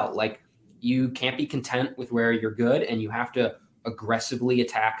Odell. Like, you can't be content with where you're good, and you have to aggressively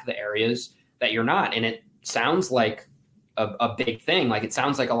attack the areas that you're not. And it sounds like a big thing. Like, it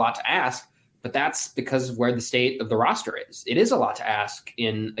sounds like a lot to ask, but that's because of where the state of the roster is. It is a lot to ask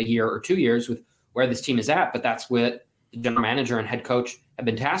in a year or 2 years with where this team is at, but that's what the general manager and head coach have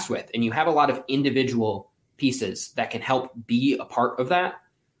been tasked with. And you have a lot of individual pieces that can help be a part of that,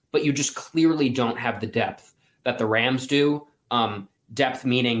 but you just clearly don't have the depth that the Rams do. Depth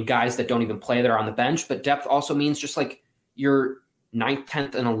meaning guys that don't even play that are on the bench, but depth also means just like your 9th,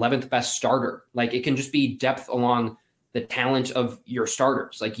 10th, and 11th best starter. Like, it can just be depth along the talent of your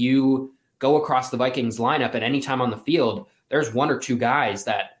starters. Like, you go across the Vikings lineup at any time on the field, there's 1 or 2 guys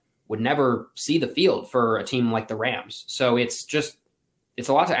that would never see the field for a team like the Rams. So it's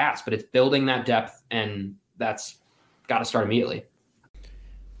a lot to ask, but it's building that depth, and that's got to start immediately.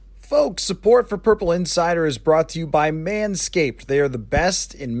 Folks, support for Purple Insider is brought to you by Manscaped. They are the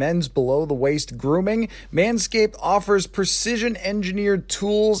best in men's below-the-waist grooming. Manscaped offers precision-engineered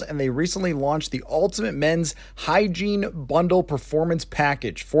tools, and they recently launched the Ultimate Men's Hygiene Bundle Performance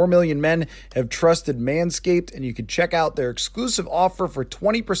Package. 4 million men have trusted Manscaped, and you can check out their exclusive offer for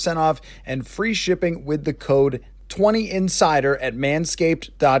 20% off and free shipping with the code 20insider at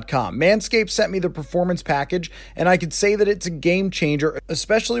manscaped.com. Manscaped sent me the performance package, and I could say that it's a game changer,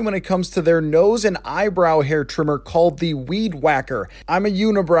 especially when it comes to their nose and eyebrow hair trimmer called the Weed Whacker. I'm a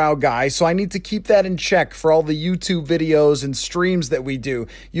unibrow guy, so I need to keep that in check for all the YouTube videos and streams that we do.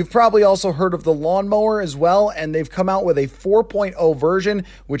 You've probably also heard of the lawnmower as well, and they've come out with a 4.0 version,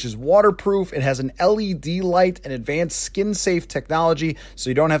 which is waterproof. It has an LED light and advanced skin-safe technology, so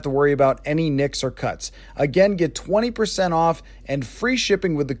you don't have to worry about any nicks or cuts. Again, get 20% off and free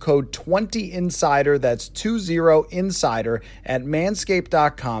shipping with the code 20insider. That's 20insider at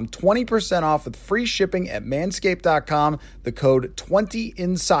manscaped.com. 20% off with free shipping at manscaped.com. The code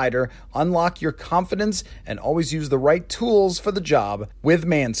 20insider. Unlock your confidence and always use the right tools for the job with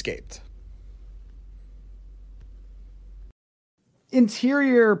Manscaped.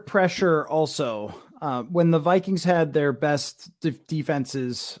 Interior pressure also. When the Vikings had their best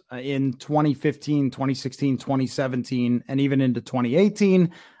defenses in 2015, 2016, 2017, and even into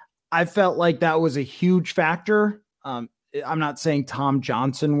 2018, I felt like that was a huge factor. I'm not saying Tom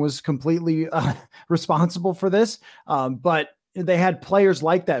Johnson was completely responsible for this, but they had players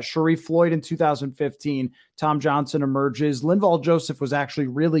like that. Sharif Floyd in 2015, Tom Johnson emerges. Linval Joseph was actually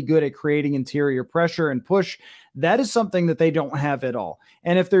really good at creating interior pressure and push. That is something that they don't have at all.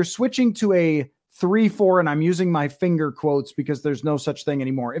 And if they're switching to a 3-4, and I'm using my finger quotes because there's no such thing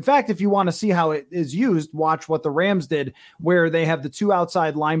anymore. In fact, if you want to see how it is used, watch what the Rams did, where they have the two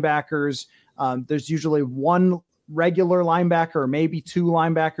outside linebackers. There's usually one regular linebacker or maybe two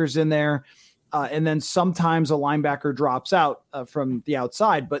linebackers in there. And then sometimes a linebacker drops out from the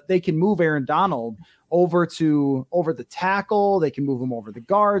outside, but they can move Aaron Donald over the tackle. They can move him over the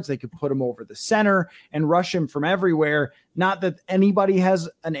guards. They could put him over the center and rush him from everywhere. Not that anybody has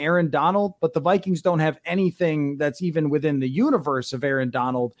an Aaron Donald, but the Vikings don't have anything that's even within the universe of Aaron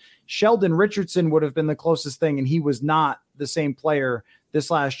Donald. Sheldon Richardson would have been the closest thing, and he was not the same player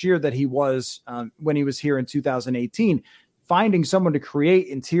this last year that he was when he was here in 2018. Finding someone to create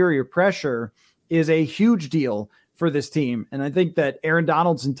interior pressure is a huge deal for this team. And I think that Aaron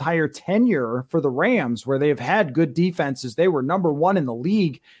Donald's entire tenure for the Rams, where they have had good defenses, they were number one in the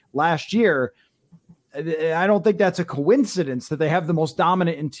league last year. I don't think that's a coincidence that they have the most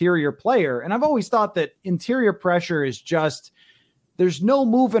dominant interior player. And I've always thought that interior pressure is just, there's no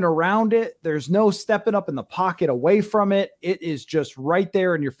moving around it. There's no stepping up in the pocket away from it. It is just right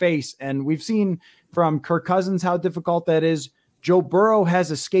there in your face. And we've seen from Kirk Cousins how difficult that is. Joe Burrow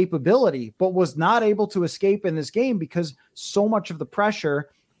has escapability, but was not able to escape in this game because so much of the pressure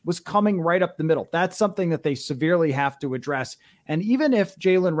was coming right up the middle. That's something that they severely have to address. And even if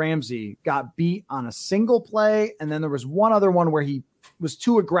Jalen Ramsey got beat on a single play, and then there was one other one where he was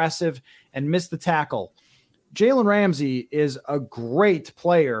too aggressive and missed the tackle, Jalen Ramsey is a great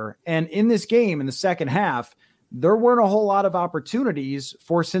player. And in this game, in the second half, there weren't a whole lot of opportunities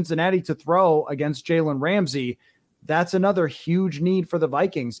for Cincinnati to throw against Jalen Ramsey. That's another huge need for the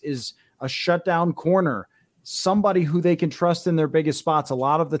Vikings, is a shutdown corner, somebody who they can trust in their biggest spots. A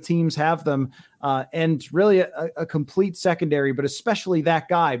lot of the teams have them, and really a complete secondary, but especially that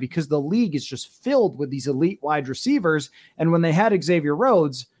guy, because the league is just filled with these elite wide receivers. And when they had Xavier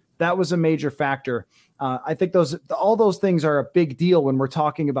Rhodes, that was a major factor. I think all those things are a big deal when we're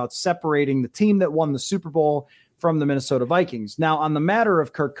talking about separating the team that won the Super Bowl from the Minnesota Vikings. Now, on the matter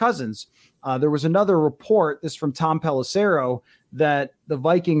of Kirk Cousins, there was another report, this from Tom Pelissero, that the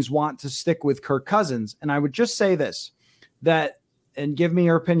Vikings want to stick with Kirk Cousins. And I would just say this, and give me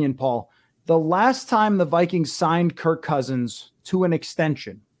your opinion, Paul. The last time the Vikings signed Kirk Cousins to an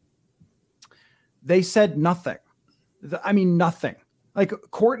extension, they said nothing. I mean, nothing. Like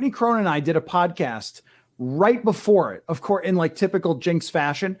Courtney Cronin and I did a podcast right before it, of course, in like typical Jinx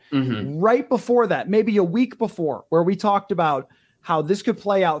fashion, right before that, maybe a week before, where we talked about how this could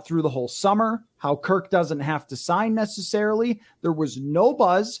play out through the whole summer, how Kirk doesn't have to sign necessarily. There was no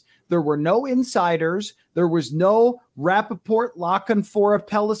buzz. There were no insiders. There was no Rappaport, LaConfora,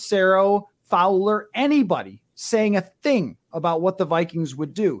 Pelissero, Fowler, anybody saying a thing about what the Vikings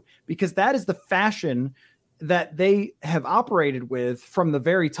would do, because that is the fashion that they have operated with from the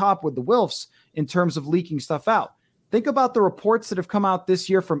very top with the Wilfs in terms of leaking stuff out. Think about the reports that have come out this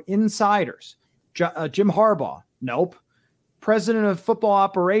year from insiders. Jim Harbaugh, nope. President of Football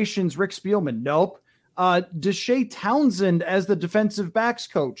Operations, Rick Spielman, nope. Deshae Townsend as the defensive backs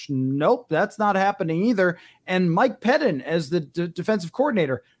coach, nope, that's not happening either. And Mike Pettin as the defensive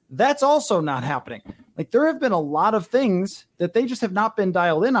coordinator, that's also not happening. Like, there have been a lot of things that they just have not been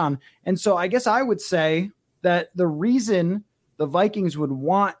dialed in on. And so I guess I would say that the reason the Vikings would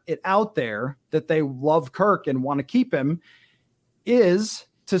want it out there that they love Kirk and want to keep him is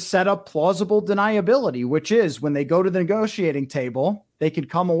to set up plausible deniability, which is when they go to the negotiating table, they could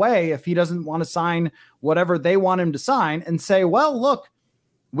come away if he doesn't want to sign whatever they want him to sign and say, well, look,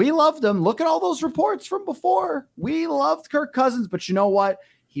 we loved him. Look at all those reports from before. We loved Kirk Cousins, but you know what?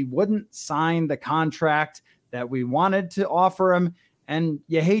 He wouldn't sign the contract that we wanted to offer him. And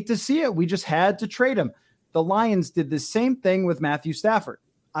you hate to see it. We just had to trade him. The Lions did the same thing with Matthew Stafford.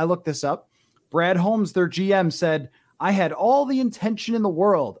 I looked this up. Brad Holmes, their GM, said, I had all the intention in the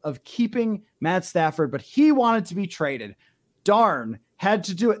world of keeping Matt Stafford, but he wanted to be traded. Darn, had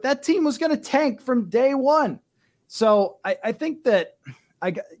to do it. That team was going to tank from day one. So I think that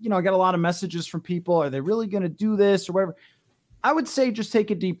I got a lot of messages from people. Are they really going to do this or whatever? I would say just take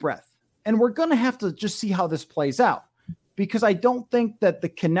a deep breath. And we're going to have to just see how this plays out, because I don't think that the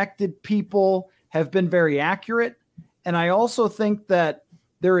connected people have been very accurate. And I also think that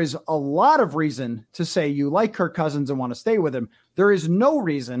there is a lot of reason to say you like Kirk Cousins and want to stay with him. There is no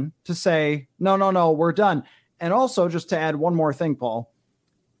reason to say, no, we're done. And also, just to add one more thing, Paul,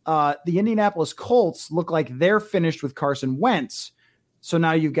 the Indianapolis Colts look like they're finished with Carson Wentz. So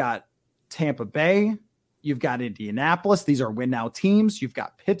now you've got Tampa Bay, You've got Indianapolis. These are win now teams. You've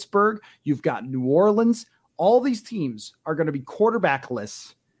got Pittsburgh. You've got New Orleans. All these teams are going to be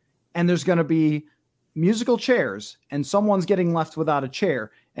quarterbackless, and there's going to be musical chairs, and someone's getting left without a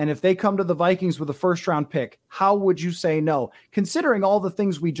chair. And if they come to the Vikings with a first-round pick, how would you say no? Considering all the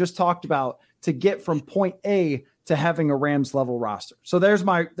things we just talked about to get from point A to having a Rams-level roster. So there's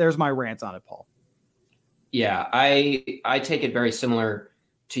my rant on it, Paul. Yeah, I take it very similar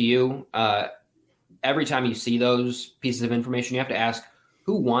to you. Every time you see those pieces of information, you have to ask,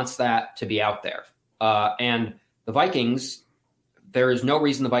 who wants that to be out there? And the Vikings, there is no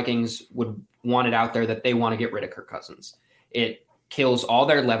reason the Vikings would want it out there that they want to get rid of Kirk Cousins. It kills all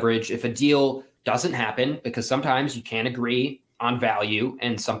their leverage. If a deal doesn't happen, because sometimes you can't agree on value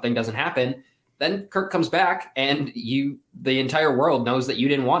and something doesn't happen, then Kirk comes back and the entire world knows that you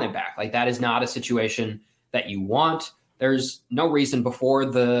didn't want him back. Like, that is not a situation that you want. There's no reason before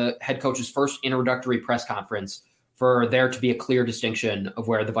the head coach's first introductory press conference for there to be a clear distinction of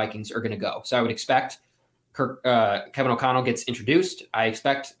where the Vikings are going to go. So I would expect Kevin O'Connell gets introduced. I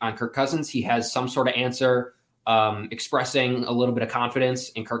expect on Kirk Cousins, he has some sort of answer expressing a little bit of confidence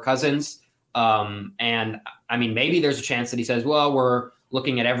in Kirk Cousins. And I mean, maybe there's a chance that he says, well, we're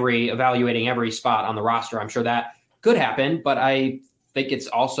looking at evaluating every spot on the roster. I'm sure that could happen, but I think it's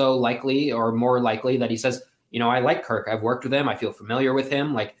also likely or more likely that he says, I like Kirk. I've worked with him. I feel familiar with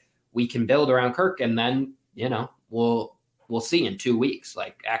him. Like, we can build around Kirk, and then, we'll see in 2 weeks.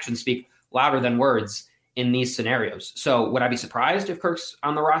 Like, actions speak louder than words in these scenarios. So would I be surprised if Kirk's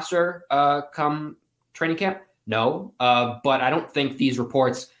on the roster come training camp? No, but I don't think these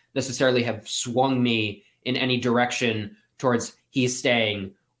reports necessarily have swung me in any direction towards he's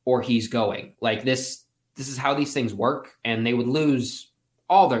staying or he's going. Like, this is how these things work, and they would lose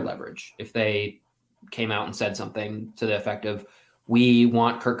all their leverage if they came out and said something to the effect of, we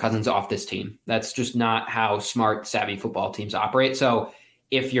want Kirk Cousins off this team. That's just not how smart, savvy football teams operate. So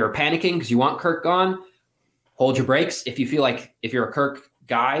if you're panicking because you want Kirk gone, hold your brakes. If you're a Kirk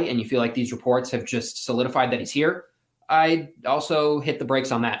guy and you feel like these reports have just solidified that he's here, I'd also hit the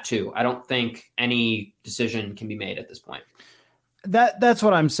brakes on that too. I don't think any decision can be made at this point. That's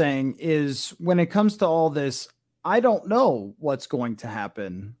what I'm saying is, when it comes to all this, I don't know what's going to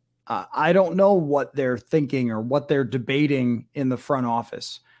happen. I don't know what they're thinking or what they're debating in the front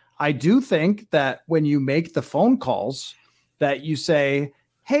office. I do think that when you make the phone calls that you say,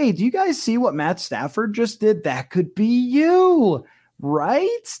 hey, do you guys see what Matt Stafford just did? That could be you,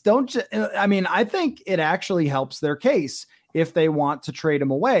 right? I think it actually helps their case if they want to trade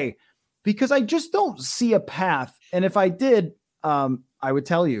him away, because I just don't see a path. And if I did, I would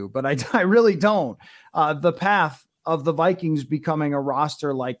tell you, but I really don't. The path of the Vikings becoming a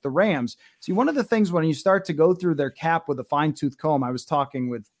roster like the Rams. See, one of the things when you start to go through their cap with a fine-tooth comb, I was talking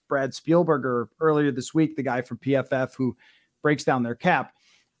with Brad Spielberger earlier this week, the guy from PFF who breaks down their cap.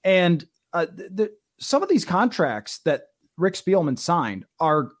 And some of these contracts that Rick Spielman signed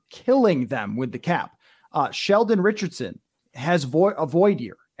are killing them with the cap. Sheldon Richardson has a void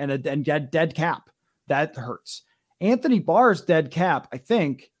year and a dead cap. That hurts. Anthony Barr's dead cap, I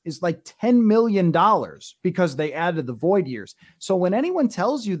think, is like $10 million because they added the void years. So when anyone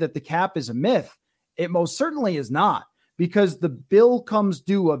tells you that the cap is a myth, it most certainly is not, because the bill comes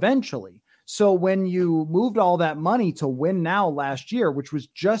due eventually. So when you moved all that money to win now last year, which was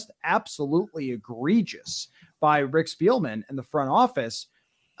just absolutely egregious by Rick Spielman and the front office,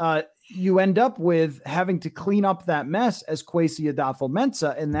 you end up with having to clean up that mess as Kwesi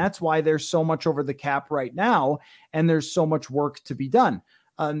Adolfo-Mensah, and that's why there's so much over the cap right now, and there's so much work to be done.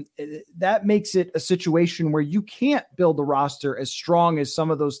 That makes it a situation where you can't build a roster as strong as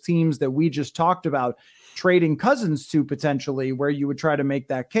some of those teams that we just talked about trading Cousins to potentially, where you would try to make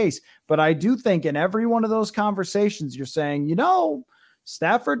that case. But I do think in every one of those conversations, you're saying,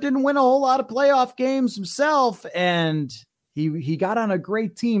 Stafford didn't win a whole lot of playoff games himself, and he got on a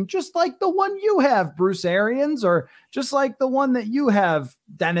great team, just like the one you have, Bruce Arians, or just like the one that you have,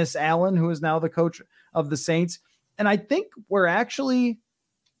 Dennis Allen, who is now the coach of the Saints. And I think we're actually,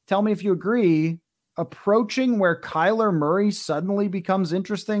 tell me if you agree, approaching where Kyler Murray suddenly becomes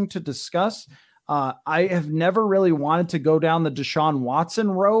interesting to discuss. I have never really wanted to go down the Deshaun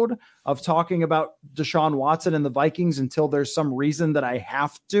Watson road of talking about Deshaun Watson and the Vikings until there's some reason that I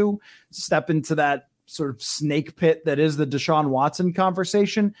have to step into that sort of snake pit that is the Deshaun Watson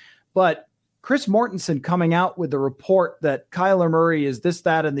conversation. But Chris Mortensen coming out with the report that Kyler Murray is this,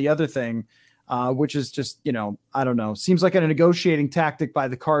 that, and the other thing, which is just, I don't know, seems like a negotiating tactic by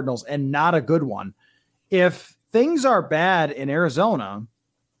the Cardinals and not a good one. If things are bad in Arizona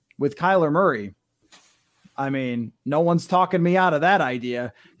with Kyler Murray, I mean, no one's talking me out of that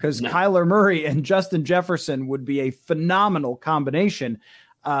idea because Kyler Murray and Justin Jefferson would be a phenomenal combination.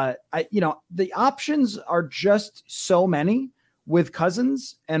 The options are just so many with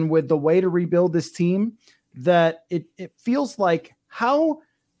Cousins and with the way to rebuild this team that it feels like how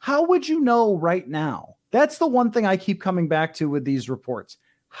would you know right now? That's the one thing I keep coming back to with these reports.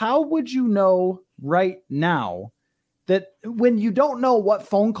 How would you know right now that when you don't know what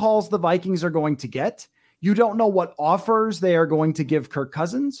phone calls the Vikings are going to get, you don't know what offers they are going to give Kirk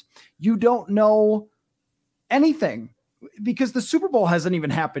Cousins, you don't know anything because the Super Bowl hasn't even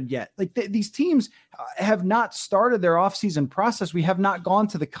happened yet. Like these teams have not started their offseason process. We have not gone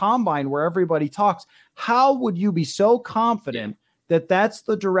to the combine where everybody talks. How would you be so confident that that's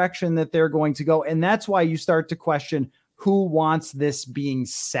the direction that they're going to go? And that's why you start to question who wants this being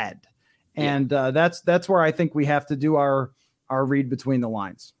said. And that's where I think we have to do our read between the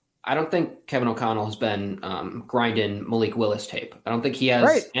lines. I don't think Kevin O'Connell has been grinding Malik Willis tape. I don't think he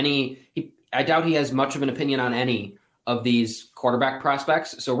has I doubt he has much of an opinion on any of these quarterback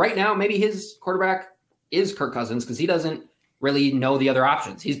prospects. So right now, maybe his quarterback is Kirk Cousins because he doesn't really know the other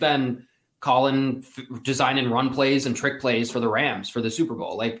options. He's been designing run plays and trick plays for the Rams for the Super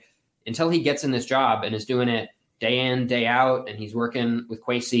Bowl. Like until he gets in this job and is doing it day in, day out, and he's working with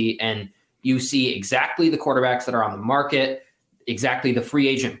Kwesi, and you see exactly the quarterbacks that are on the market, exactly the free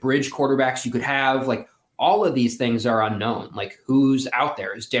agent bridge quarterbacks you could have. Like all of these things are unknown. Like who's out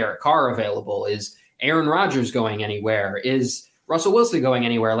there? Is Derek Carr available? Is Aaron Rodgers going anywhere? Is Russell Wilson going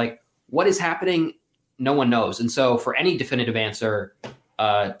anywhere? Like what is happening? No one knows. And so for any definitive answer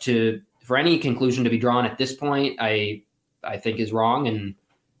for any conclusion to be drawn at this point, I think is wrong. And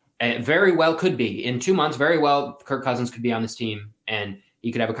it very well could be in 2 months. Very well, Kirk Cousins could be on this team and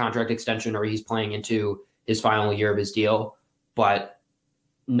he could have a contract extension or he's playing into his final year of his deal. But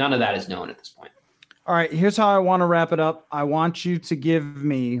none of that is known at this point. All right, here's how I want to wrap it up. I want you to give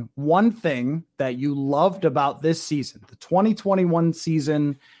me one thing that you loved about this season, the 2021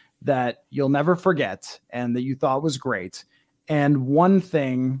 season that you'll never forget and that you thought was great. And one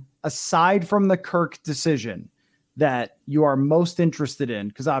thing aside from the Kirk decision that you are most interested in,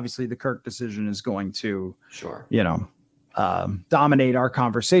 because obviously the Kirk decision is going to, dominate our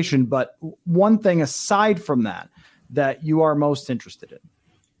conversation. But one thing aside from that you are most interested in.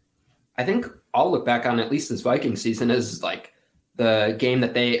 I think I'll look back on at least this Vikings season as like the game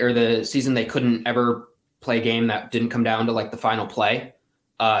that the season they couldn't ever play a game that didn't come down to like the final play.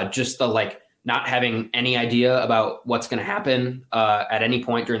 Just the like not having any idea about what's going to happen at any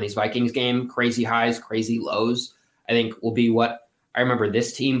point during these Vikings game, crazy highs, crazy lows, I think will be what I remember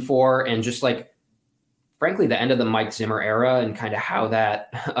this team for. And just like, frankly, the end of the Mike Zimmer era and kind of how that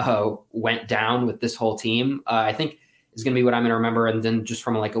went down with this whole team, I think is going to be what I'm going to remember. And then just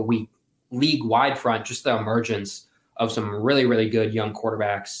from like a week league-wide front, just the emergence of some really, really good young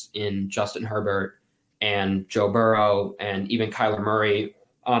quarterbacks in Justin Herbert and Joe Burrow and even Kyler Murray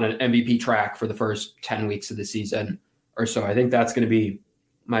on an MVP track for the first 10 weeks of the season or so. I think that's going to be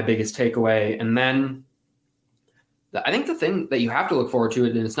my biggest takeaway. And then I think the thing that you have to look forward to,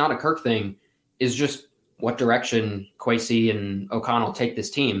 and it's not a Kirk thing, is just what direction Kwesi and O'Connell take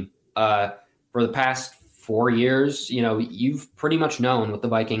this team. For the past 4 years, you've pretty much known what the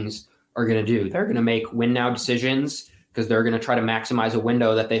Vikings are going to do. They're going to make win now decisions because they're going to try to maximize a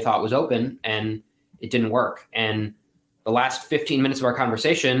window that they thought was open, and it didn't work. And the last 15 minutes of our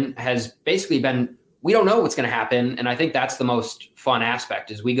conversation has basically been, we don't know what's going to happen. And I think that's the most fun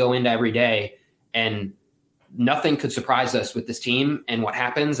aspect is we go into every day and nothing could surprise us with this team and what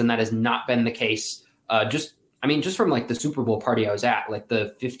happens. And that has not been the case. Just from like the Super Bowl party I was at, like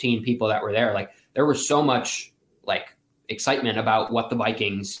the 15 people that were there, like there was so much like excitement about what the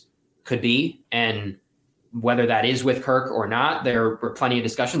Vikings could be. And whether that is with Kirk or not, there were plenty of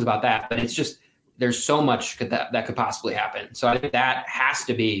discussions about that, but it's just, there's so much that could possibly happen. So I think that has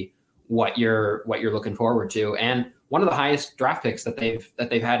to be what you're looking forward to. And one of the highest draft picks that they've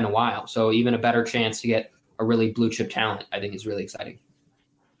had in a while. So even a better chance to get a really blue chip talent, I think is really exciting.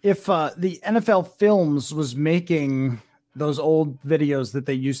 If the NFL Films was making those old videos that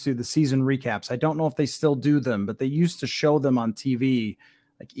they used to, the season recaps, I don't know if they still do them, but they used to show them on TV,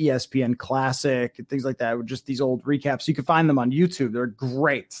 like ESPN Classic and things like that, with just these old recaps. You can find them on YouTube. They're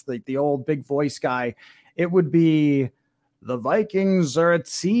great. Like the old big voice guy. It would be, the Vikings are a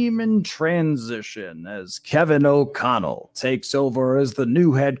team in transition as Kevin O'Connell takes over as the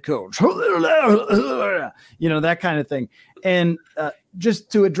new head coach. That kind of thing. And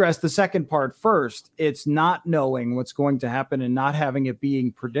just to address the second part first, it's not knowing what's going to happen and not having it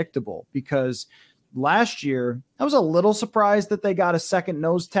being predictable, because last year, I was a little surprised that they got a second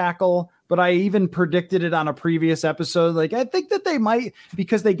nose tackle, but I even predicted it on a previous episode. Like, I think that they might,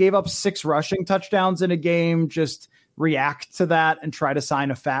 because they gave up 6 rushing touchdowns in a game, just react to that and try to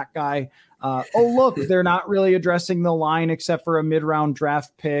sign a fat guy. Look, they're not really addressing the line except for a mid-round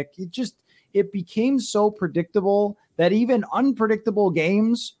draft pick. It became so predictable that even unpredictable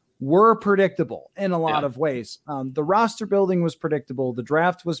games were predictable in a lot of ways. The roster building was predictable. The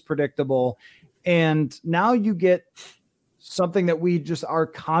draft was predictable. And now you get something that we just are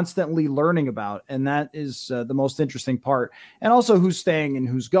constantly learning about. And that is the most interesting part. And also who's staying and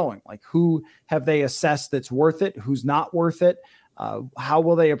who's going. Like, who have they assessed that's worth it? Who's not worth it? How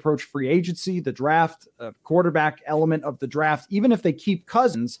will they approach free agency, the draft, quarterback element of the draft? Even if they keep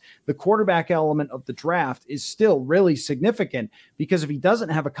Cousins, the quarterback element of the draft is still really significant, because if he doesn't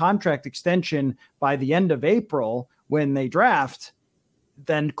have a contract extension by the end of April when they draft,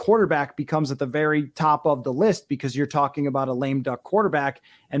 then quarterback becomes at the very top of the list, because you're talking about a lame duck quarterback.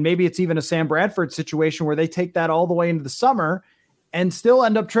 And maybe it's even a Sam Bradford situation where they take that all the way into the summer and still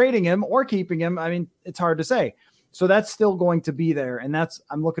end up trading him or keeping him. I mean, it's hard to say. So that's still going to be there. And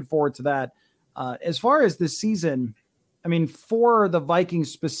I'm looking forward to that. As far as this season, I mean, for the Vikings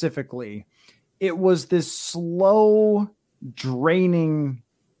specifically, it was this slow, draining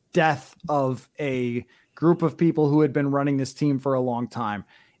death of a group of people who had been running this team for a long time.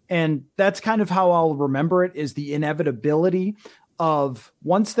 And that's kind of how I'll remember it, is the inevitability of,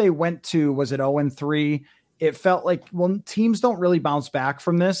 once they went to, was it 0-3? It felt like, well, teams don't really bounce back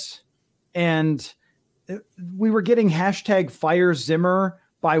from this. And we were getting hashtag fire Zimmer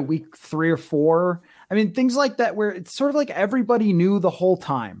by week 3 or 4. I mean, things like that, where it's sort of like everybody knew the whole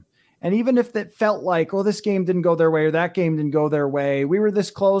time. And even if it felt like, oh, this game didn't go their way or that game didn't go their way, we were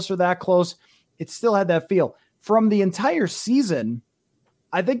this close or that close, it still had that feel. From the entire season,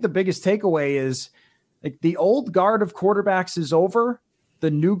 I think the biggest takeaway is, like, the old guard of quarterbacks is over.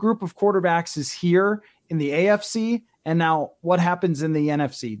 The new group of quarterbacks is here in the AFC. And now what happens in the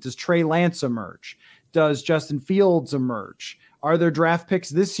NFC? Does Trey Lance emerge? Does Justin Fields emerge? Are there draft picks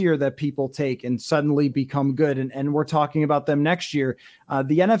this year that people take and suddenly become good? And we're talking about them next year.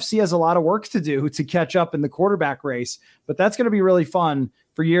 The NFC has a lot of work to do to catch up in the quarterback race, but that's going to be really fun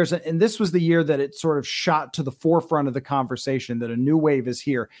for years. And this was the year that it sort of shot to the forefront of the conversation that a new wave is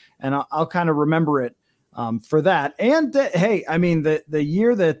here. And I'll kind of remember it for that. And hey, I mean, the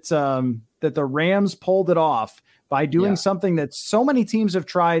year that the Rams pulled it off by doing something that so many teams have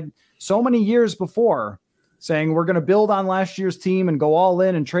tried so many years before, saying we're going to build on last year's team and go all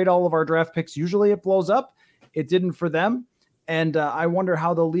in and trade all of our draft picks. Usually it blows up. It didn't for them. And I wonder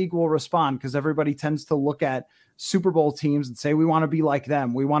how the league will respond, because everybody tends to look at Super Bowl teams and say, we want to be like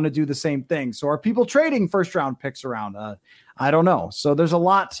them. We want to do the same thing. So are people trading first round picks around? I don't know. So there's a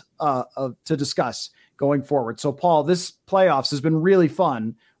lot to discuss going forward. So Paul, this playoffs has been really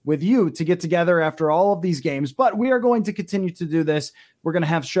fun with you to get together after all of these games, but we are going to continue to do this. We're going to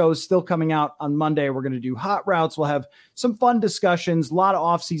have shows still coming out on Monday. We're going to do hot routes. We'll have some fun discussions, a lot of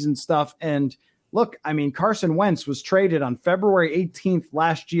offseason stuff. And look, I mean, Carson Wentz was traded on February 18th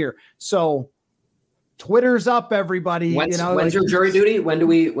last year. So Twitter's up, everybody. When's your jury duty? When do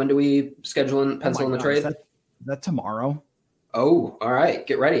we schedule and pencil in the trade? That tomorrow. Oh, all right.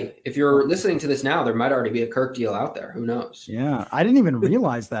 Get ready. If you're listening to this now, there might already be a Kirk deal out there. Who knows? Yeah. I didn't even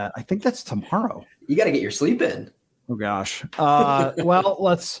realize that. I think that's tomorrow. You got to get your sleep in. Oh gosh. Well,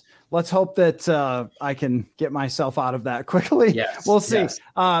 let's hope that I can get myself out of that quickly. Yes, we'll see. Yes.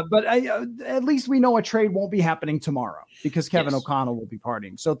 But at least we know a trade won't be happening tomorrow, because Kevin O'Connell will be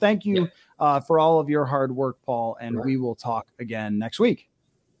partying. So thank you for all of your hard work, Paul, and we will talk again next week.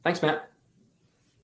 Thanks, Matt.